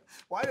impressed with.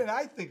 Why didn't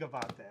I think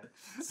about that?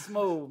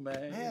 Smooth,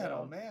 man. Man, you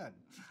know. oh man.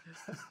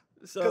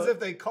 So, because if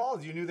they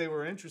called, you knew they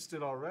were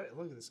interested already.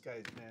 Look at this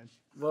guy, man.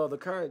 Well, the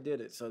card did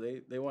it, so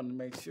they wanted to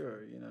make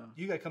sure, you know.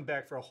 You got to come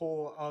back for a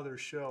whole other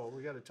show.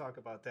 We got to talk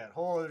about that.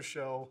 Whole other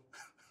show.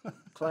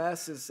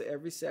 Class is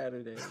every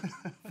Saturday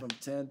from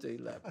 10 to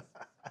 11.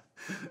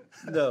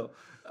 No.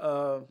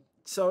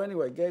 So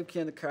anyway, gave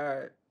Ken the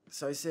card.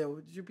 So he said,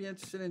 would you be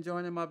interested in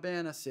joining my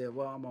band? I said,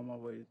 well, I'm on my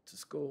way to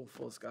school,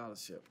 full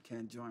scholarship.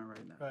 Can't join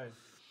right now. Right.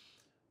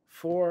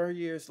 4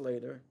 years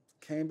later,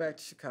 came back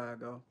to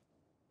Chicago,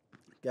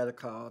 got a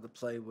call to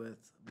play with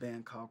a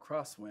band called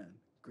Crosswind,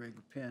 Greg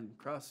Penn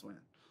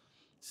Crosswind.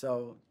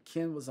 So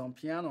Ken was on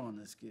piano on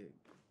this gig.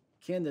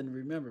 Ken didn't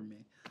remember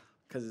me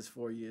because it's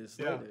 4 years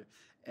later.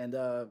 And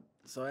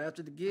so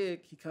after the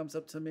gig, he comes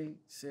up to me,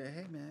 said,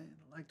 hey, man,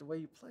 I like the way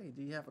you play.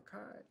 Do you have a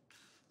card?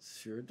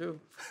 Sure do.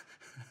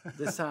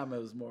 This time it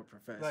was more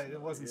professional. Right,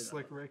 it wasn't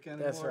Slick Rick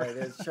anymore. That's right.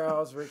 It's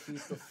Charles Rick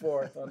Heath the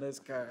IV on this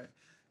card.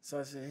 So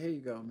I said, here you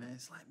go, man.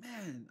 It's like,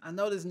 man, I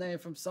know this name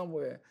from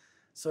somewhere.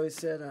 So he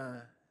said,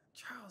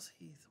 Charles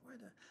Heath, where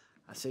the...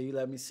 I said, you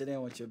let me sit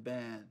in with your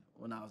band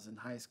when I was in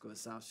high school at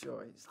South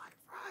Shore. He's like,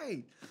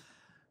 right.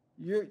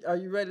 Are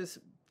you ready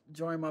to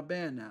join my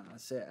band now? I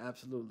said,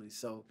 absolutely.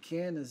 So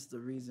Ken is the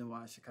reason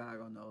why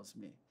Chicago knows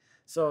me.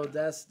 So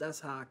that's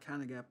how I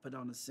kind of got put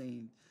on the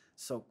scene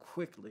so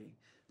quickly,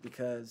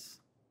 because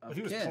But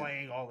he was Ken.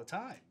 playing all the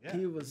time. Yeah.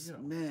 He was, you know.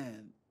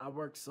 man, I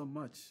worked so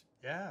much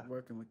Yeah.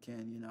 working with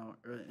Ken,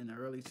 in the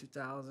early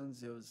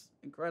 2000s. It was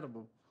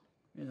incredible,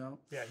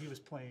 Yeah, he was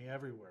playing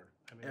everywhere.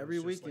 I mean, it Every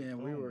was just like,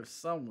 weekend we boom. were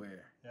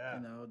somewhere,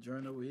 Yeah.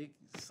 during the week,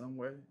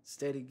 somewhere,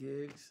 steady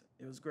gigs.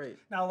 It was great.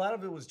 Now a lot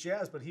of it was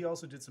jazz, but he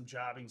also did some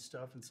jobbing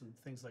stuff and some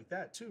things like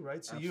that too,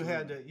 right? So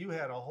Absolutely. you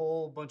had a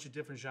whole bunch of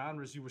different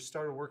genres you were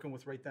started working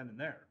with right then and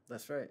there.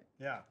 That's right.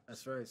 Yeah.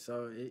 That's right.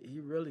 So he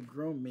really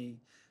groomed me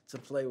to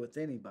play with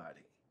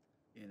anybody,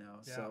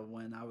 Yeah. So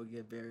when I would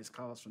get various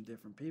calls from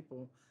different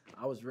people,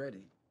 I was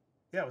ready.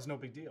 Yeah, it was no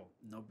big deal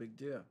No big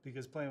deal.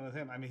 because playing with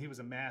him, I mean, he was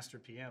a master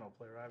piano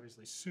player,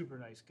 obviously, super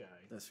nice guy.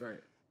 That's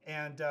right.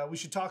 And we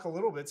should talk a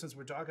little bit, since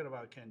we're talking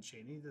about Ken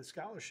Chaney, the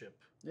scholarship.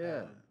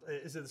 Yeah.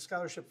 Is it the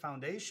Scholarship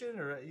Foundation,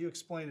 or you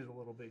explain it a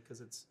little bit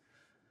because it's.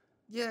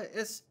 Yeah,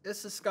 it's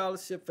a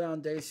scholarship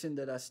foundation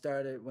that I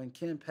started when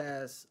Ken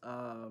passed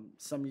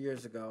some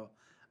years ago.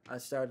 I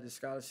started the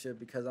scholarship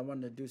because I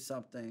wanted to do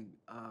something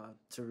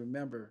to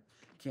remember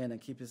Ken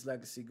and keep his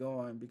legacy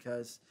going,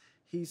 because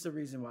he's the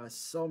reason why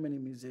so many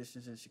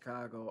musicians in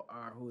Chicago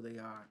are who they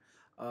are.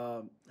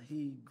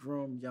 He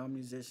groomed young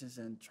musicians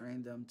and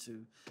trained them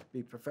to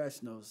be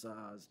professionals.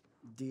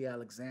 Dee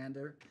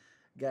Alexander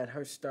got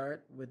her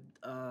start with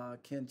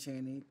Ken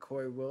Chaney,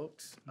 Corey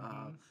Wilkes,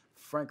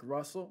 Frank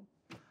Russell,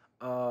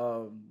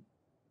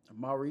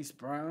 Maurice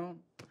Brown.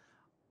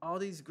 All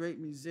these great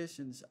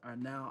musicians are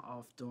now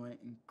off doing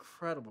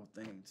incredible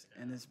things,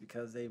 and it's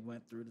because they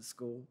went through the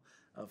school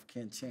of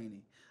Ken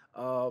Chaney.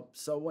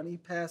 So when he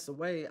passed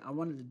away, I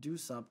wanted to do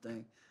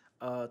something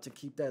to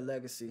keep that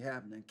legacy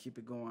happening, keep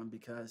it going,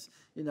 because,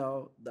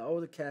 the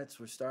older cats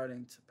were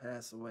starting to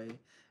pass away,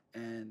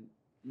 and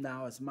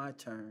now it's my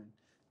turn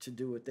to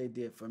do what they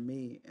did for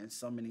me and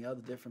so many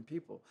other different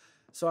people.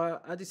 So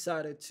I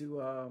decided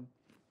to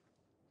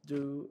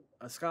do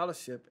a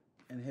scholarship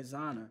in his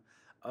honor.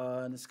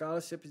 And the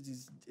scholarship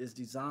is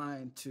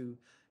designed to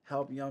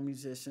help young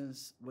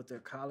musicians with their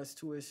college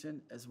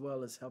tuition, as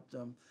well as help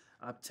them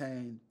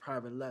obtain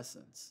private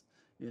lessons,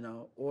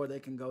 or they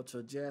can go to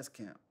a jazz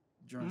camp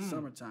during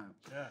summertime.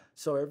 Yeah.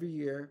 So every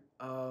year,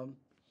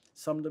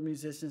 some of the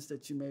musicians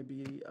that you may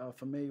be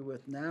familiar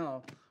with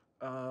now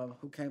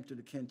who came through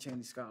the Ken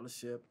Chaney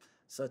Scholarship,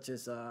 such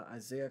as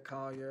Isaiah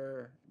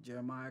Collier,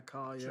 Jeremiah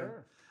Collier,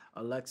 Sure.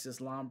 Alexis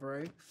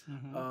Lombre,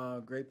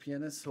 great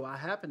pianist who I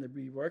happen to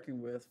be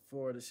working with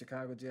for the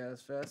Chicago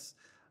Jazz Fest.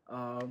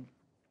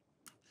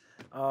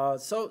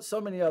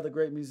 So many other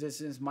great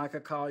musicians. Micah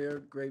Collier,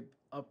 great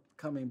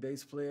upcoming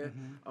bass player.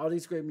 All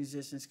these great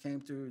musicians came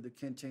through the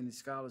Ken Chaney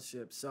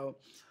Scholarship. So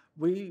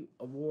we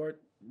award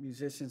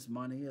musicians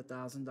money,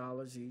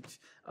 $1,000 each.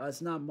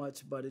 It's not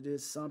much, but it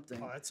is something.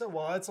 Oh, it's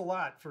a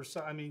lot for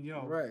some. I mean,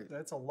 Right.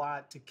 That's a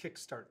lot to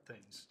kickstart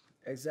things.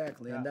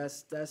 Exactly, Yeah. and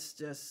that's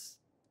just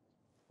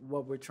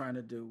what we're trying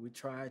to do. We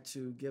try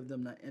to give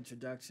them the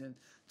introduction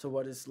to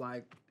what it's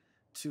like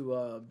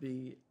to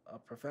be a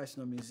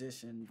professional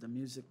musician, the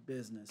music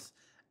business.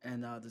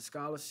 And the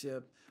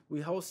scholarship,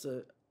 we host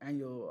an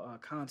annual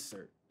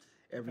concert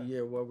every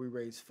year where we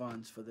raise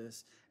funds for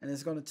this. And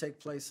it's going to take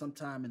place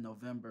sometime in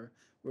November.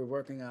 We're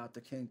working out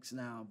the kinks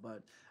now,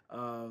 but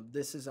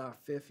this is our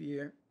 5th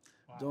year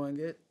doing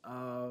it.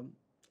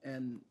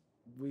 And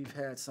we've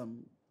had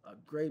some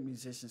great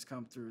musicians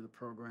come through the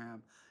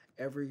program.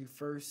 Every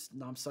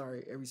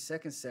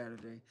second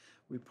Saturday,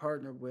 we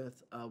partner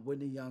with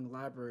Whitney Young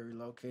Library,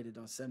 located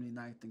on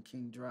 79th and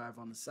King Drive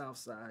on the south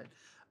side,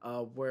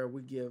 where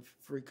we give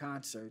free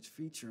concerts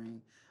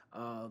featuring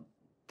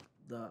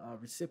the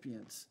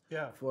recipients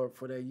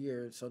for their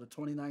year. So the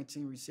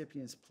 2019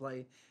 recipients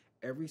play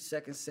every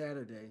second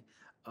Saturday,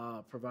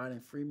 providing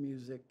free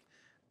music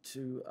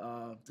to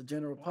the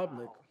general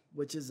public,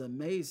 which is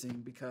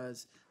amazing,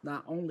 because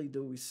not only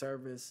do we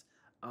service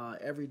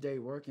everyday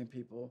working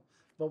people,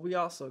 but we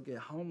also get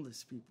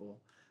homeless people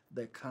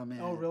that come in.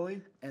 Oh,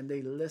 really? And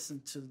they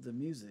listen to the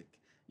music,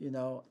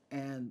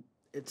 and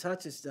it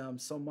touches them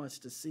so much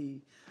to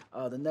see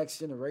the next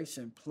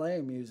generation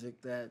playing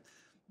music that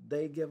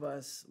they give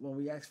us, when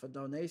we ask for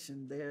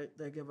donation,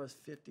 they give us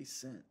 50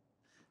 cents,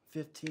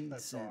 15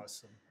 That's cents.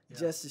 awesome. Yeah.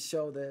 Just to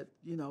show that,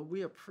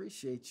 we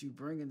appreciate you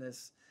bringing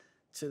this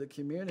to the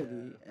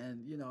community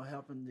and,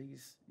 helping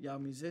these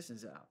young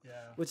musicians out. Yeah.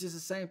 Which is the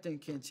same thing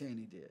Ken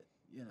Chaney did,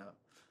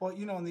 Well,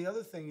 and the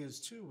other thing is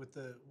too with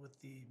the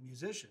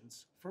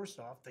musicians. First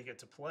off, they get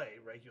to play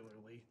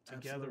regularly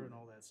together Absolutely. and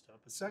all that stuff.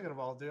 But second of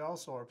all, they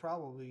also are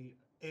probably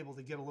able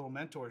to get a little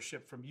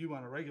mentorship from you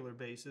on a regular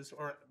basis,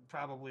 or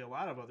probably a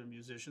lot of other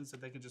musicians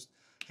that they can just,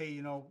 hey,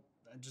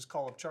 just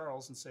call up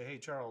Charles and say, hey,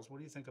 Charles, what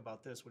do you think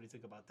about this? What do you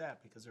think about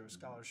that? Because they're a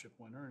scholarship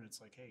winner, and it's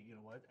like, hey, you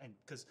know what? And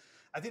because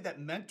I think that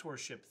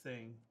mentorship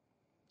thing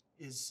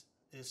is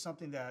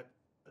something that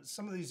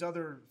some of these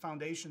other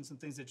foundations and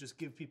things that just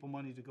give people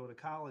money to go to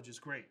college is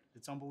great.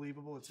 It's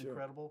unbelievable. It's Sure.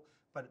 incredible.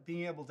 But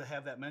being able to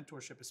have that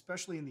mentorship,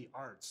 especially in the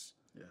arts,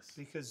 Yes.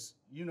 Because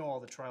you know all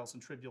the trials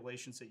and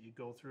tribulations that you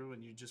go through,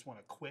 and you just want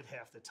to quit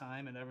half the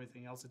time and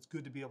everything else. It's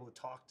good to be able to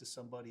talk to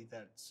somebody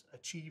that's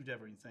achieved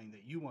everything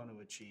that you want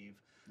to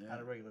achieve on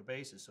a regular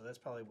basis. So that's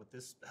probably what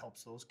this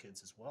helps those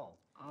kids as well.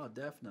 Oh,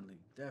 definitely,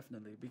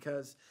 definitely.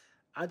 Because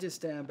I just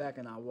stand back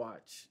and I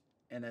watch,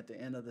 and at the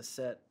end of the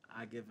set,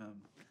 I give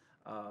them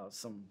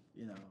some,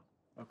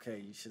 okay,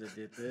 you should have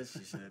did this,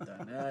 you should have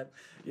done that,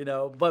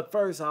 But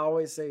first, I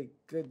always say,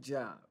 good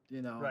job,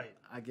 Right.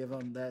 I give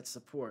them that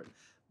support.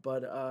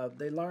 But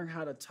they learn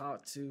how to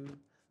talk to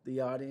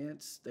the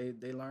audience.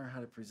 They learn how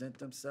to present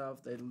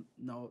themselves.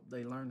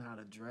 They learn how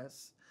to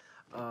dress,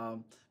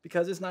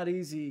 because it's not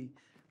easy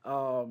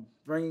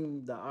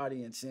bringing the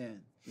audience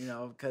in,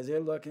 because they're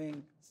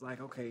looking. It's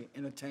like, okay,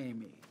 entertain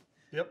me.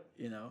 Yep.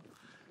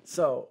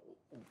 So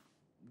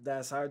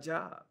that's our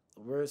job.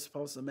 We're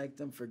supposed to make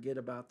them forget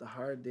about the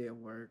hard day of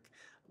work,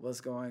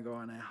 what's going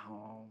on at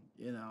home,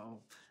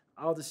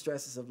 all the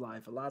stresses of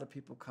life. A lot of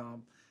people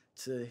come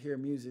to hear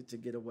music to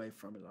get away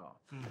from it all.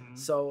 Mm-hmm.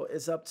 So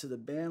it's up to the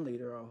band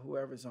leader or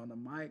whoever's on the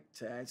mic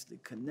to actually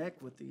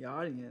connect with the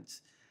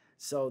audience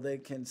so they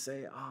can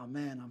say, oh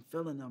man, I'm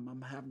feeling them,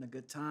 I'm having a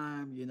good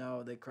time.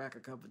 They crack a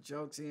couple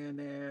jokes here and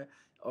there,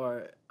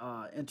 or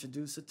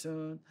introduce a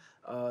tune,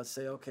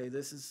 say, okay,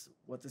 this is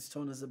what this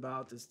tune is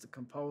about, this is the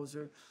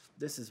composer,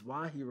 this is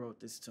why he wrote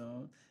this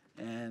tune,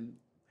 and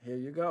here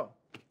you go.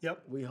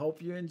 Yep. We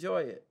hope you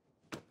enjoy it.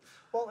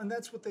 Well, and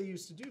that's what they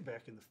used to do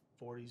back in the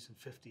 40s and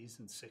 50s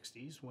and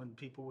 60s when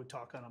people would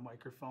talk on a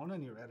microphone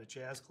and you're at a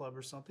jazz club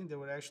or something. They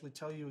would actually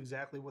tell you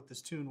exactly what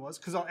this tune was,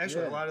 because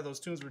actually a lot of those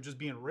tunes were just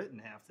being written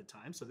half the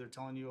time, so they're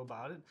telling you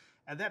about it,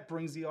 and that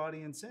brings the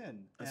audience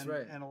in. That's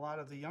right. And a lot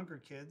of the younger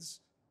kids,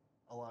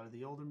 a lot of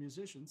the older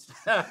musicians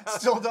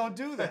still don't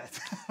do that.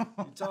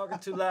 You're talking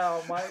too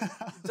loud, Mike.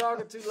 You're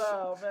talking too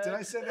loud, man. Did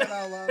I say that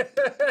out loud?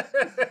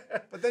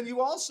 But then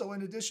you also,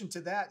 in addition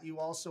to that, you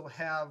also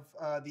have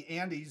the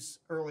Andy's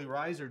Early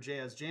Riser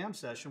Jazz Jam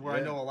Session, where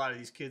I know a lot of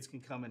these kids can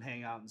come and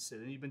hang out and sit.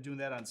 And you've been doing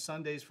that on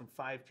Sundays from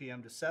 5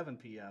 p.m. to 7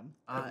 p.m.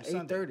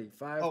 8:30.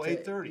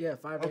 8:30. Yeah,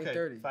 5 to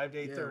 8:30. 5 to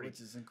 8:30. Yeah, which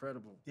is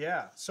incredible.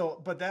 Yeah.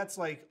 So, but that's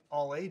like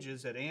all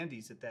ages at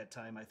Andy's at that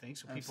time, I think.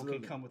 So people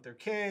can come with their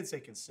kids, they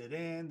can sit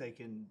in, they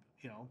can,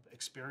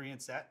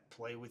 experience that,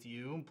 play with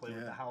you and play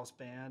with the house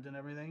band and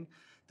everything.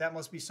 That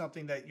must be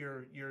something that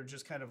you're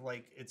just kind of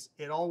like,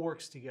 it all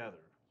works together,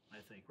 I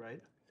think,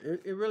 right?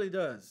 It really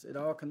does. It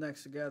all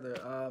connects together.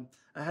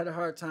 I had a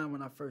hard time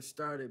when I first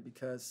started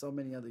because so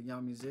many other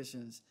young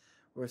musicians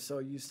were so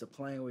used to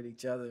playing with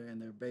each other in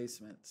their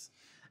basements.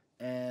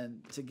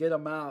 And to get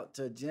them out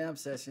to a jam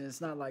session,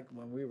 it's not like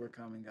when we were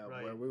coming up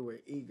where we were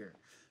eager,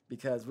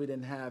 because we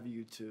didn't have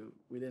YouTube.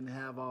 We didn't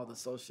have all the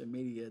social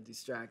media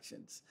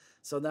distractions.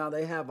 So now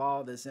they have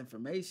all this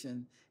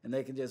information and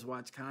they can just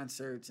watch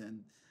concerts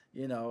and,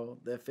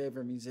 their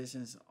favorite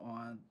musicians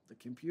on the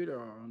computer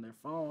or on their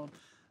phone.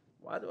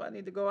 Why do I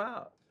need to go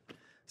out?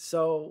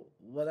 So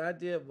what I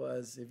did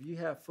was, if you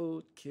have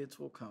food, kids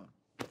will come.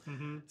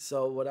 Mm-hmm.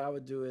 So what I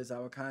would do is I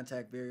would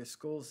contact various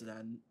schools that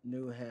I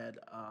knew had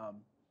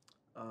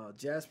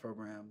jazz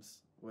programs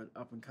with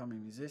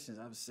up-and-coming musicians.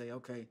 I would say,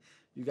 okay,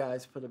 you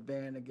guys put a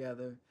band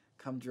together,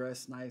 come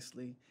dressed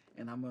nicely,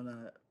 and I'm going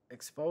to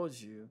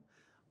expose you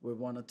with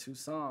 1 or 2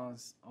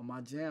 songs on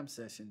my jam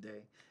session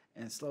day.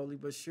 And slowly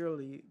but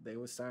surely, they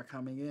would start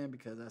coming in,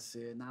 because I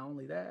said, not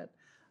only that,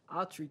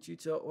 I'll treat you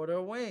to an order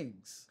of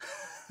wings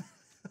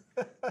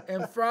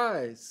and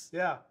fries.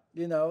 Yeah.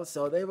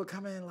 So they would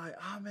come in like,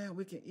 oh man,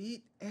 we can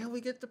eat and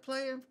we get to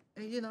play,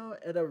 and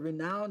at a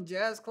renowned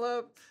jazz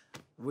club,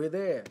 we're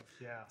there.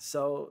 Yeah.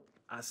 So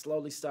I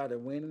slowly started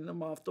weaning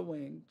them off the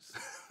wings,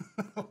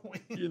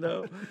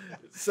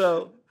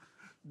 So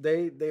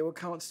they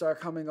would start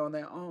coming on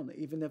their own,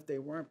 even if they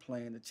weren't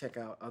playing, to check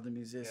out other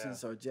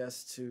musicians or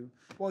just to.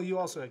 Well, you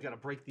also got to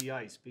break the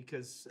ice,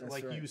 because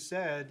you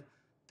said,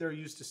 they're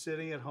used to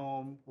sitting at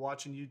home,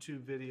 watching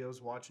YouTube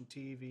videos, watching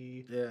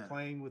TV,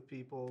 playing with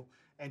people.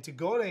 And to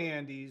go to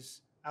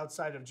Andy's,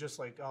 outside of just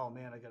like, oh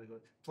man, I got to go,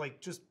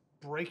 like just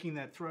breaking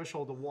that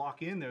threshold to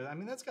walk in there, I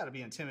mean, that's got to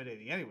be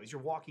intimidating anyways.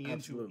 You're walking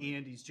into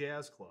Andy's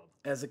Jazz Club.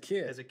 As a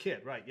kid. As a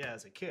kid, right. Yeah,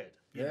 as a kid.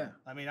 You know?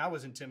 I mean, I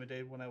was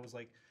intimidated when I was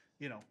like,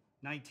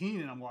 19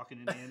 and I'm walking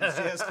into Andy's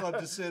Jazz Club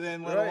to sit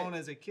in, let alone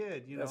as a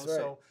kid, That's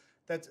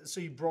right.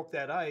 So you broke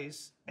that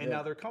ice, and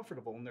now they're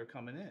comfortable and they're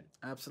coming in.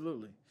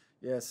 Absolutely.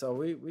 Yeah, so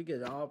we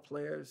get all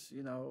players,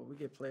 we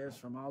get players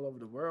from all over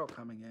the world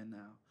coming in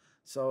now.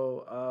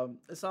 So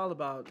it's all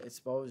about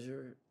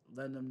exposure,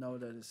 letting them know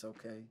that it's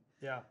okay.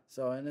 Yeah.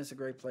 So, and it's a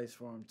great place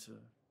for them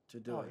to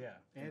do it. Oh,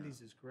 yeah.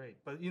 Andy's is great.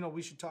 But,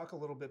 we should talk a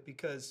little bit,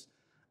 because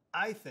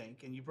I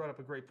think, and you brought up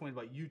a great point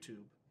about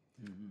YouTube,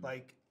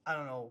 like, I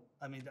don't know,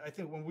 I mean, I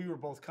think when we were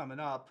both coming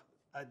up,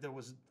 I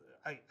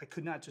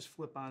could not just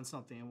flip on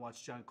something and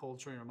watch John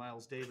Coltrane or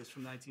Miles Davis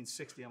from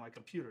 1960 on my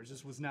computer. It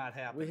just was not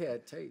happening. We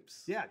had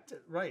tapes. Yeah,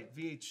 right.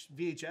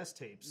 VHS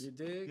tapes. You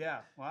dig? Yeah,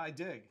 well, I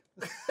dig.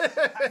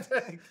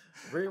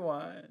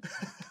 Rewind.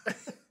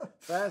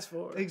 fast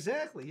forward.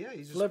 Exactly. Yeah. You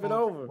just flip it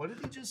over. What did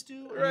he just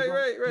do?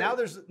 Right.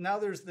 Now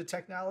there's the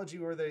technology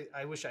where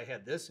I wish I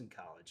had this in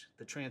college.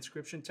 The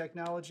transcription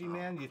technology,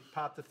 man. You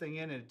pop the thing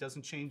in and it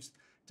doesn't change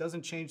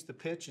the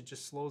pitch. It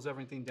just slows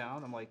everything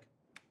down. I'm like,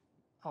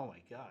 oh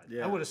my God.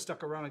 Yeah. I would have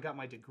stuck around and got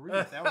my degree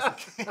if that was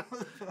the case.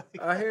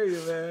 Like, I hear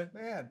you, man.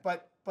 Man,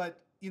 but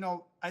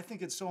I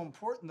think it's so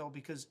important though,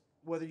 because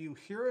whether you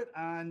hear it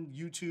on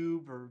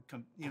YouTube or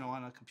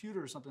on a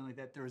computer or something like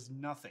that, there is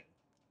nothing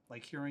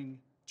like hearing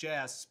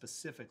jazz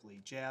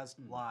specifically, jazz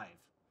live,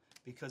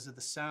 because of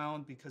the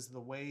sound, because of the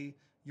way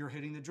you're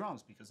hitting the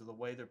drums, because of the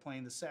way they're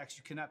playing the sax.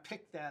 You cannot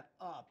pick that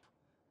up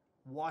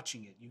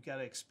watching it. You've got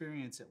to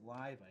experience it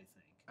live, I think.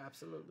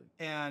 Absolutely.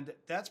 And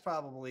that's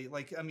probably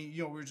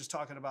we were just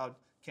talking about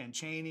Ken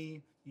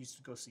Chaney. You used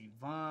to go see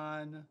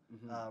Vaughn.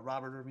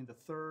 Robert Irving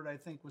III, I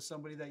think, was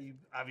somebody that you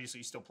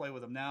still play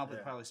with them now,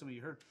 but probably somebody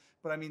you heard.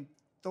 But I mean,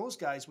 those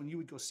guys, when you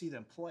would go see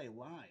them play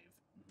live,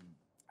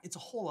 it's a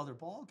whole other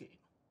ball game,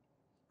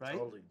 right?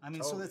 Totally.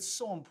 So that's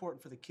so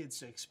important for the kids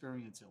to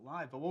experience it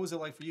live. But what was it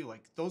like for you?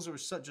 Like, those are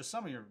just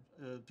some of your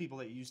people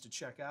that you used to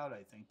check out,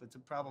 I think, but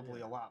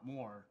probably a lot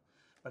more.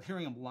 But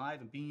hearing them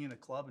live and being in a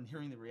club and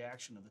hearing the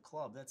reaction of the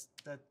club, that's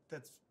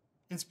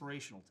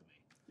inspirational to me.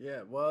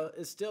 Yeah, well,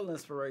 it's still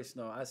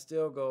inspirational. I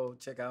still go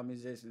check out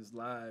musicians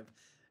live,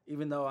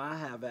 even though I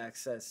have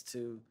access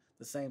to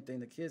the same thing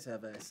the kids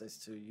have access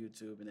to,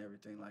 YouTube and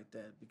everything like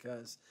that.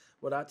 Because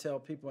what I tell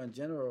people in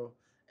general,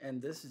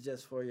 and this is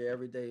just for your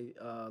everyday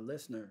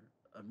listener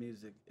of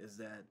music, is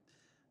that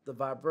the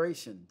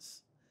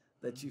vibrations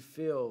that you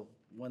feel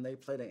when they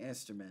play the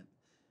instrument,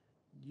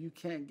 you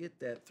can't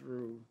get that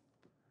through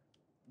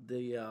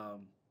the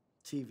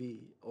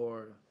TV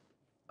or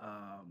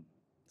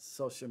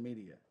social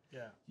media.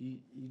 Yeah. You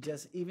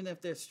just, even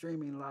if they're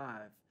streaming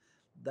live,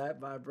 that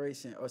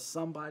vibration, or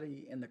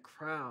somebody in the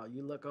crowd,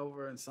 you look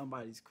over and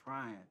somebody's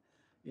crying,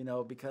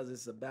 because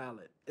it's a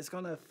ballad, it's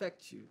going to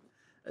affect you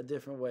a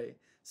different way.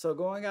 So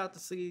going out to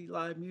see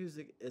live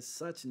music is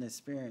such an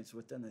experience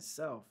within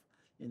itself,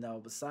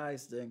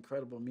 besides the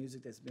incredible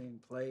music that's being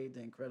played,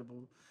 the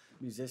incredible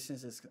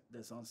musicians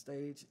that's on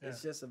stage. Yeah.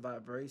 It's just a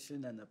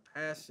vibration and the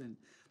passion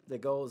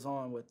that goes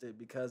on with it,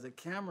 because the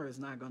camera is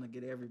not going to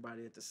get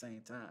everybody at the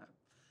same time.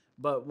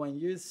 But when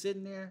you're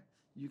sitting there,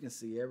 you can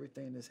see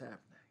everything that's happening,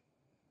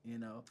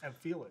 And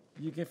feel it.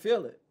 You can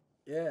feel it.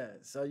 Yeah.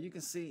 So you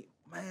can see,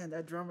 man,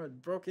 that drummer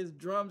broke his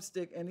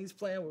drumstick and he's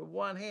playing with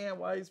one hand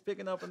while he's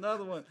picking up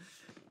another one.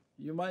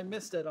 You might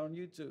miss that on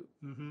YouTube.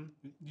 Mm-hmm.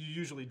 You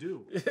usually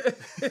do.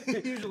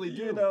 You usually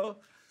do.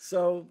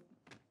 So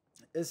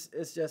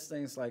it's just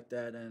things like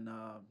that. And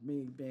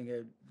me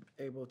being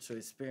able to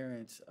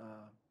experience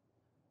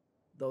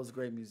those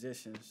great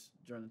musicians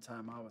during the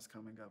time I was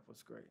coming up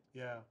was great.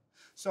 Yeah.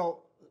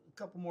 So a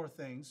couple more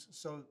things.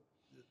 So,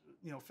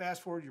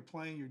 fast forward, you're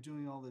playing, you're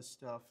doing all this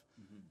stuff.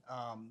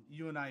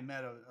 You and I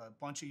met a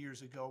bunch of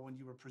years ago when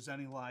you were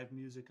presenting live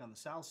music on the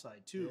South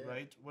Side too,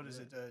 right? What is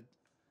it?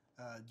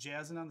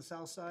 Jazzing on the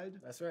South Side?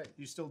 That's right.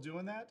 You still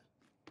doing that?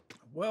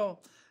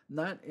 Well,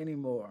 not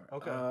anymore.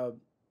 Okay.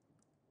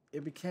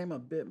 It became a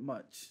bit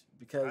much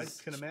because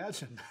I can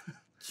imagine.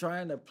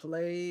 Trying to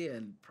play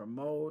and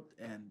promote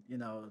and,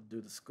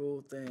 do the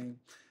school thing.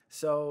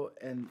 So,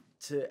 and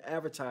to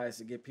advertise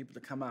to get people to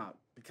come out,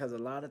 because a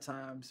lot of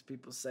times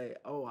people say,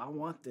 oh, I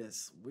want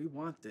this, we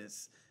want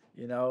this,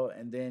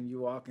 and then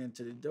you walk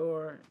into the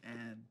door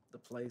and the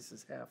place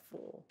is half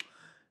full.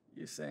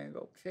 You're saying,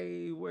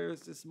 okay,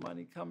 where's this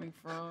money coming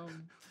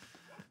from?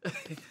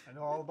 I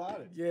know all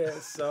about it. Yeah,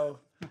 so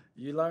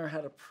you learn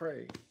how to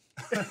pray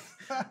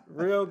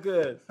real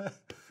good,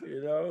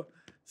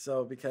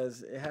 So,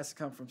 because it has to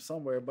come from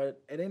somewhere.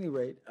 But at any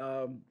rate,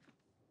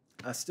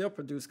 I still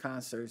produce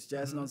concerts.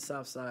 Jazzing on the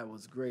South Side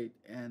was great.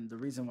 And the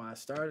reason why I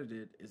started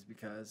it is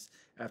because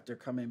after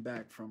coming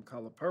back from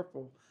Color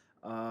Purple,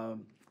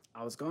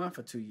 I was gone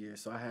for 2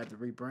 years. So I had to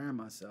rebrand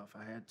myself.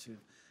 I had to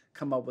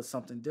come up with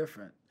something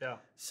different. Yeah.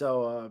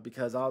 So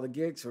because all the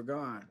gigs were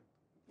gone,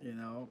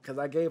 because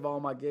I gave all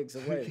my gigs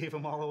away. You gave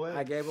them all away?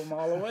 I gave them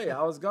all away.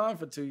 I was gone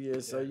for 2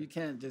 years, so you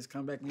can't just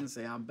come back in and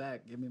say, I'm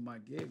back, give me my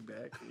gig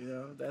back.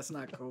 That's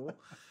not cool.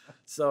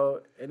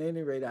 So at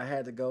any rate, I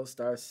had to go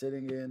start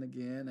sitting in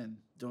again and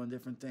doing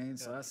different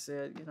things. So I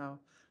said,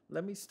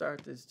 let me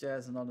start this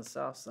Jazzing on the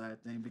South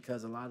Side thing,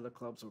 because a lot of the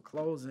clubs were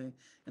closing,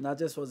 and I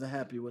just wasn't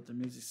happy with the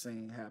music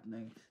scene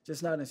happening,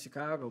 just not in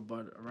Chicago,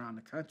 but around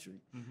the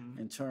country.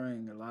 And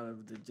touring, a lot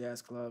of the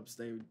jazz clubs,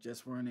 they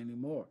just weren't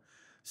anymore.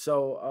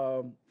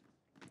 So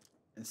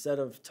instead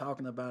of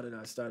talking about it,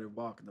 I started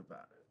walking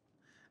about it,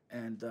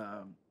 and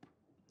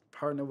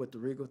partnered with the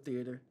Regal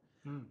Theater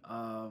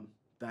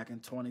back in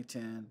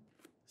 2010.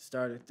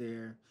 Started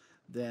there,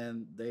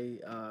 then they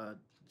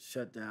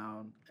shut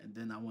down, and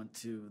then I went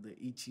to the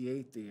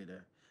ETA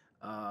Theater,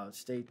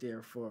 stayed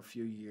there for a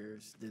few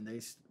years. Then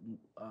they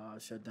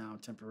shut down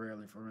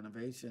temporarily for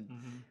renovation,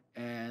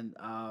 and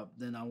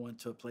then I went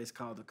to a place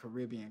called the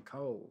Caribbean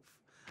Cove.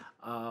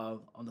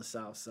 On the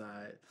South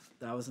Side.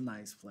 That was a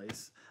nice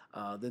place.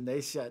 Then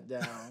they shut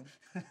down.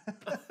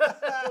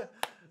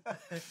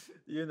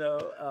 you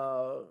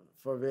know,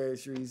 for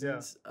various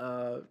reasons.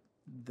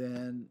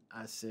 Then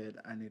I said,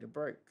 I need a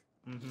break.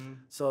 Mm-hmm.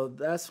 So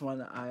that's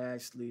when I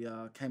actually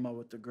came up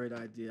with the great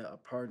idea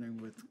of partnering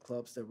with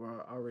clubs that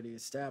were already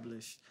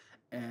established,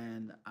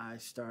 and I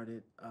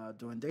started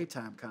doing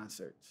daytime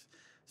concerts.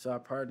 So I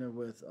partnered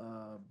with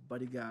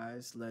Buddy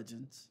Guys,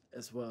 Legends,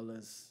 as well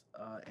as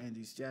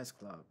Andy's Jazz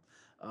Club,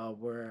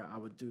 where I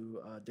would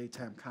do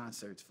daytime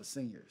concerts for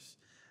seniors.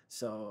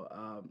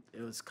 So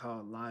it was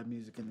called Live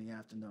Music in the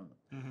Afternoon.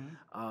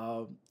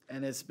 Mm-hmm.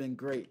 And it's been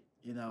great.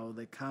 You know,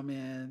 they come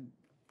in,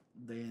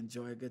 they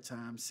enjoy a good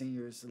time.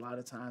 Seniors, a lot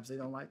of times, they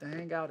don't like to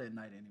hang out at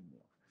night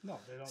anymore. No,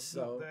 they don't.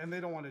 So, no, and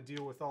they don't want to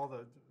deal with all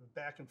the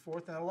back and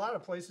forth. And a lot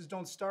of places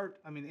don't start.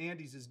 I mean,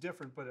 Andy's is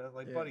different, but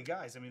like Buddy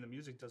Guys, I mean, the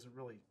music doesn't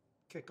really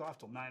kick off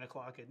till 9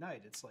 o'clock at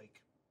night. It's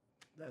like,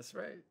 that's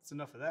right. it's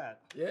enough of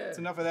that. Yeah. It's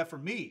enough of that for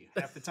me.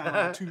 Half the time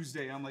on a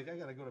Tuesday, I'm like, I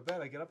got to go to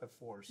bed. I get up at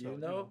 4. So, you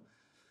know,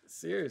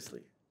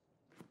 seriously.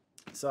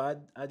 So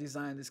I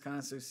designed this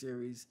concert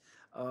series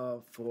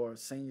for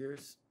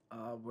seniors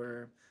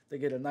where they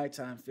get a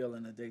nighttime feel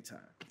in the daytime.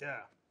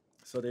 Yeah.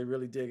 So they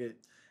really dig it.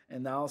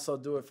 And I also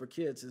do it for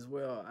kids as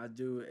well. I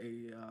do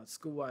a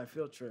school-wide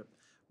field trip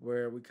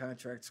where we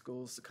contract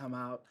schools to come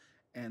out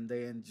and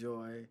they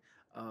enjoy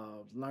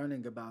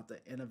learning about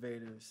the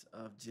innovators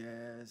of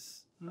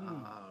jazz,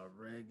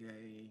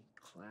 reggae,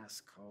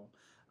 classical,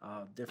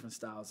 different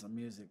styles of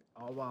music,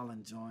 all while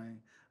enjoying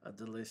a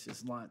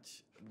delicious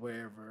lunch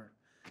wherever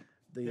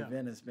the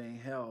event is being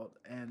held.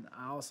 And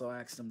I also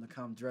ask them to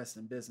come dressed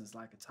in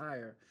business-like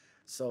attire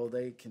so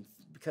they can,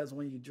 because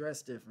when you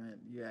dress different,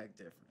 you act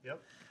different.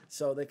 Yep.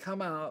 So they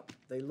come out,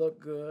 they look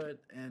good,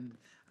 and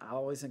I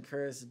always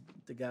encourage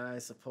the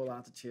guys to pull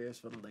out the chairs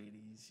for the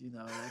ladies, you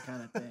know, that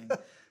kind of thing.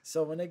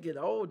 So when they get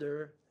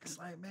older, it's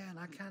like, man,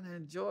 I kind of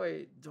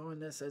enjoyed doing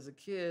this as a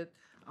kid.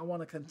 I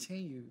want to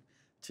continue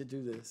to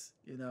do this,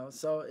 you know.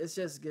 So it's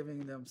just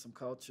giving them some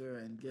culture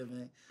and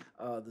giving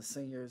the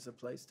seniors a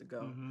place to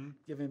go,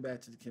 giving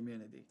back to the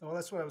community. Well,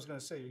 that's what I was going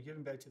to say. You're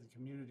giving back to the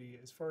community.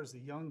 As far as the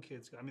young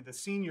kids go, I mean, the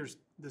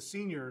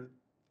senior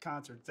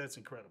concerts, that's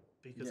incredible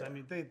because, I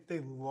mean, they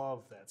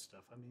love that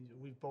stuff. I mean,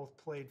 we've both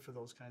played for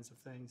those kinds of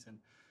things. And,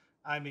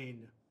 I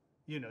mean,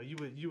 you know,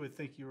 you would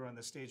think you were on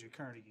the stage at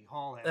Carnegie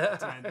Hall half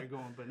the time. They're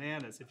going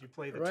bananas. If you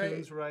play the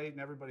tunes right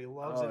and everybody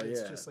loves it,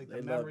 it's just like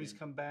the memories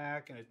come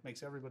back and it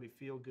makes everybody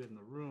feel good in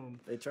the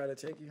room. They try to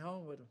take you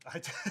home with them.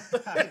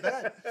 I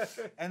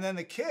bet. And then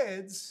the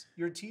kids,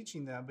 you're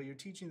teaching them, but you're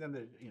teaching them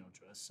to, you know,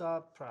 dress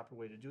up, proper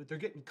way to do it. They're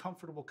getting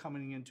comfortable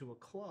coming into a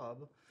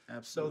club.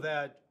 Absolutely. So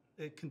that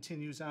it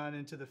continues on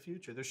into the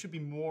future. There should be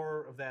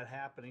more of that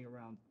happening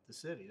around the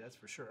city, that's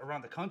for sure,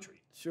 around the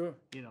country. Sure.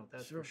 You know,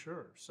 that's for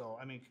sure. So,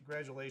 I mean,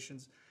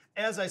 congratulations.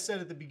 As I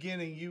said at the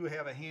beginning, you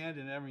have a hand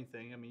in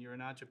everything. I mean, you're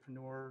an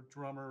entrepreneur,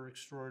 drummer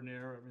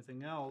extraordinaire,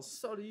 everything else.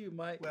 So do you,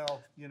 Mike.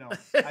 Well, you know,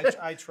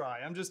 I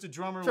try. I'm just a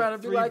drummer trying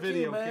with to 3 be like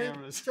video you, man.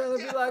 cameras. Trying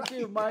to be like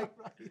you, Mike.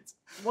 Right.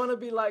 Want to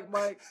be like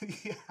Mike.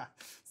 Yeah.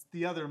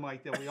 The other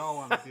Mike that we all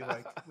want to be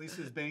like. At least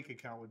his bank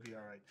account would be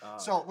all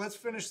right. So let's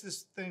finish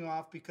this thing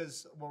off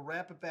because we'll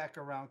wrap it back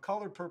around.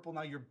 Color Purple,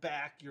 now you're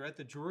back. You're at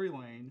the Drury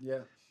Lane. Yeah.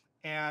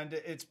 And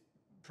it's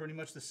pretty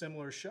much the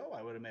similar show,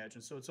 I would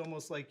imagine. So it's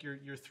almost like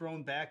you're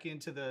thrown back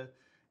into the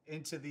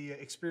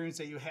experience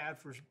that you had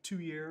for 2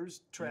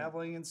 years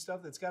traveling and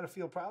stuff. That's got to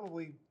feel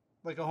probably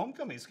like a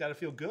homecoming. It's got to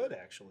feel good,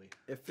 actually.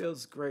 It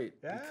feels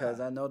great because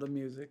I know the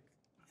music.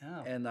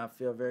 Yeah. And I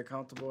feel very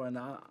comfortable. And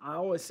I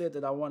always said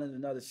that I wanted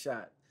another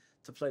shot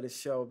to play the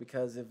show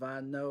because if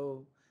I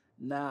know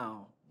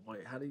now,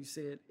 wait, how do you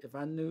say it? If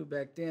I knew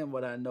back then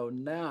what I know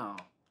now,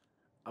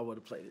 I would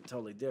have played it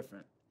totally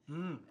different.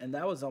 And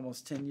that was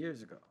almost 10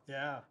 years ago.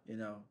 Yeah. You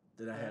know,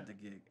 that I had the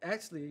gig.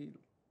 Actually,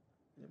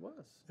 it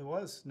was. It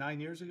was 9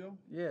 years ago?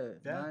 Yeah,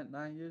 Yeah.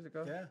 9 years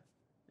ago. Yeah.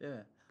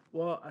 Yeah.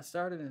 Well, I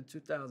started in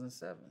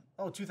 2007.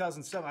 Oh,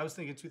 2007. I was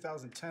thinking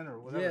 2010 or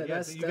whatever. Yeah,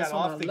 that's you got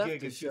when off I the left gig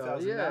the in show.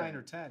 2009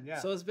 or 10. Yeah.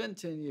 So it's been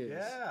 10 years.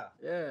 Yeah.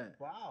 Yeah.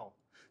 Wow.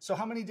 So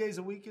how many days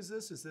a week is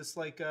this? Is this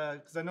like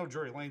because I know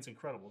Drury Lane's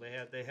incredible.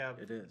 They have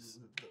It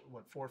is.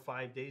 What, 4 or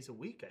 5 days a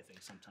week, I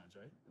think sometimes,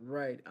 right?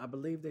 Right. I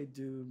believe they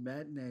do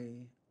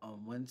matinee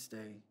on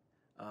Wednesday.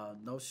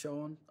 No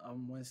show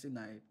on Wednesday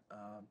night.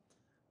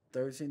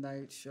 Thursday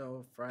night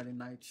show, Friday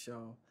night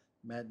show,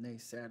 matinee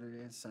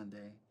Saturday and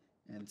Sunday,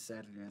 and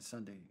Saturday and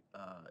Sunday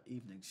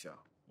evening show.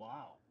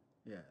 Wow.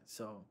 Yeah.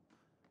 So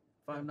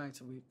 5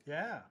 nights a week.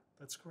 Yeah,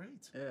 that's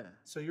great. Yeah.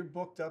 So you're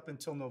booked up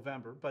until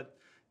November, but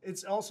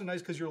it's also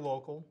nice because you're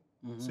local,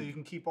 so you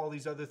can keep all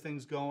these other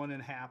things going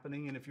and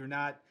happening. And if you're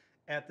not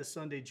at the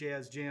Sunday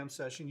Jazz Jam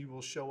session, you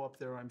will show up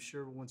there, I'm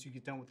sure, once you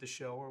get done with the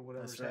show or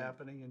whatever's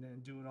happening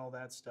and doing all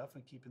that stuff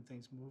and keeping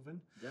things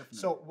moving. Definitely.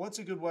 So what's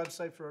a good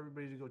website for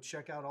everybody to go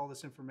check out all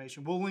this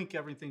information? We'll link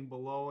everything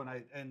below,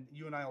 and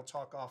you and I will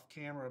talk off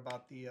camera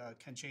about the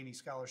Ken Chaney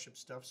Scholarship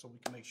stuff so we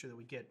can make sure that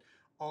we get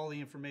all the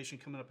information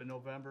coming up in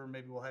November.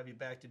 Maybe we'll have you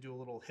back to do a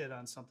little hit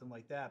on something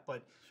like that.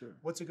 But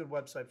what's a good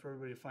website for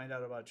everybody to find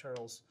out about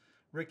Charles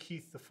Rick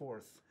Heath the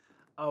IV?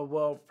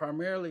 Well,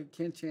 primarily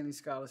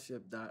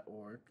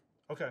KenChaneyScholarship.org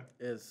Okay.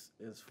 is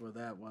for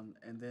that one,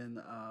 and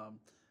then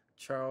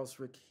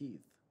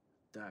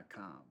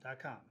CharlesRickHeath.com.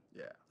 .com.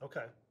 Yeah.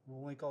 Okay.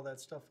 We'll link all that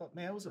stuff up.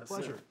 Man, it was a That's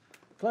pleasure. it.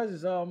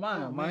 Pleasure's all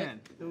mine, Oh, Mike.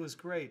 man, it was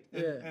great.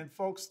 And, Yeah. and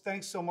folks,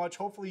 thanks so much.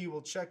 Hopefully you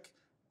will check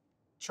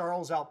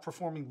Charles out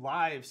performing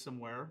live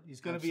somewhere.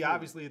 He's going to be Absolutely.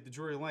 obviously at the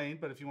Drury Lane,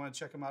 but if you want to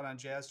check him out on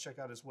Jazz, check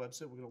out his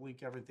website. We're going to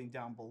link everything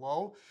down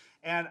below.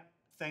 And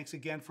thanks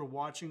again for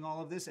watching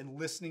all of this and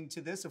listening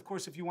to this. Of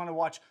course, if you want to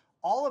watch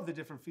all of the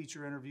different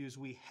feature interviews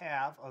we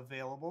have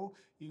available,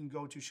 you can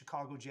go to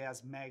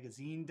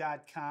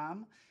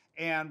chicagojazzmagazine.com.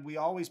 And we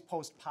always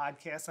post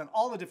podcasts on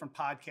all the different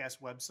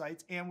podcast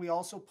websites. And we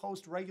also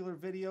post regular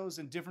videos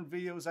and different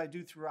videos I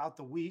do throughout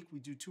the week. We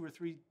do 2 or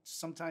 3,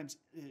 sometimes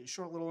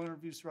short little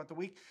interviews throughout the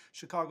week,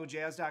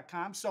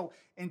 chicagojazz.com. So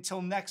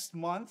until next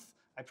month,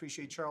 I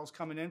appreciate Charles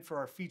coming in for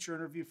our feature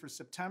interview for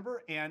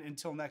September. And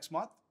until next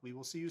month, we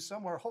will see you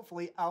somewhere,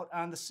 hopefully out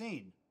on the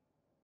scene.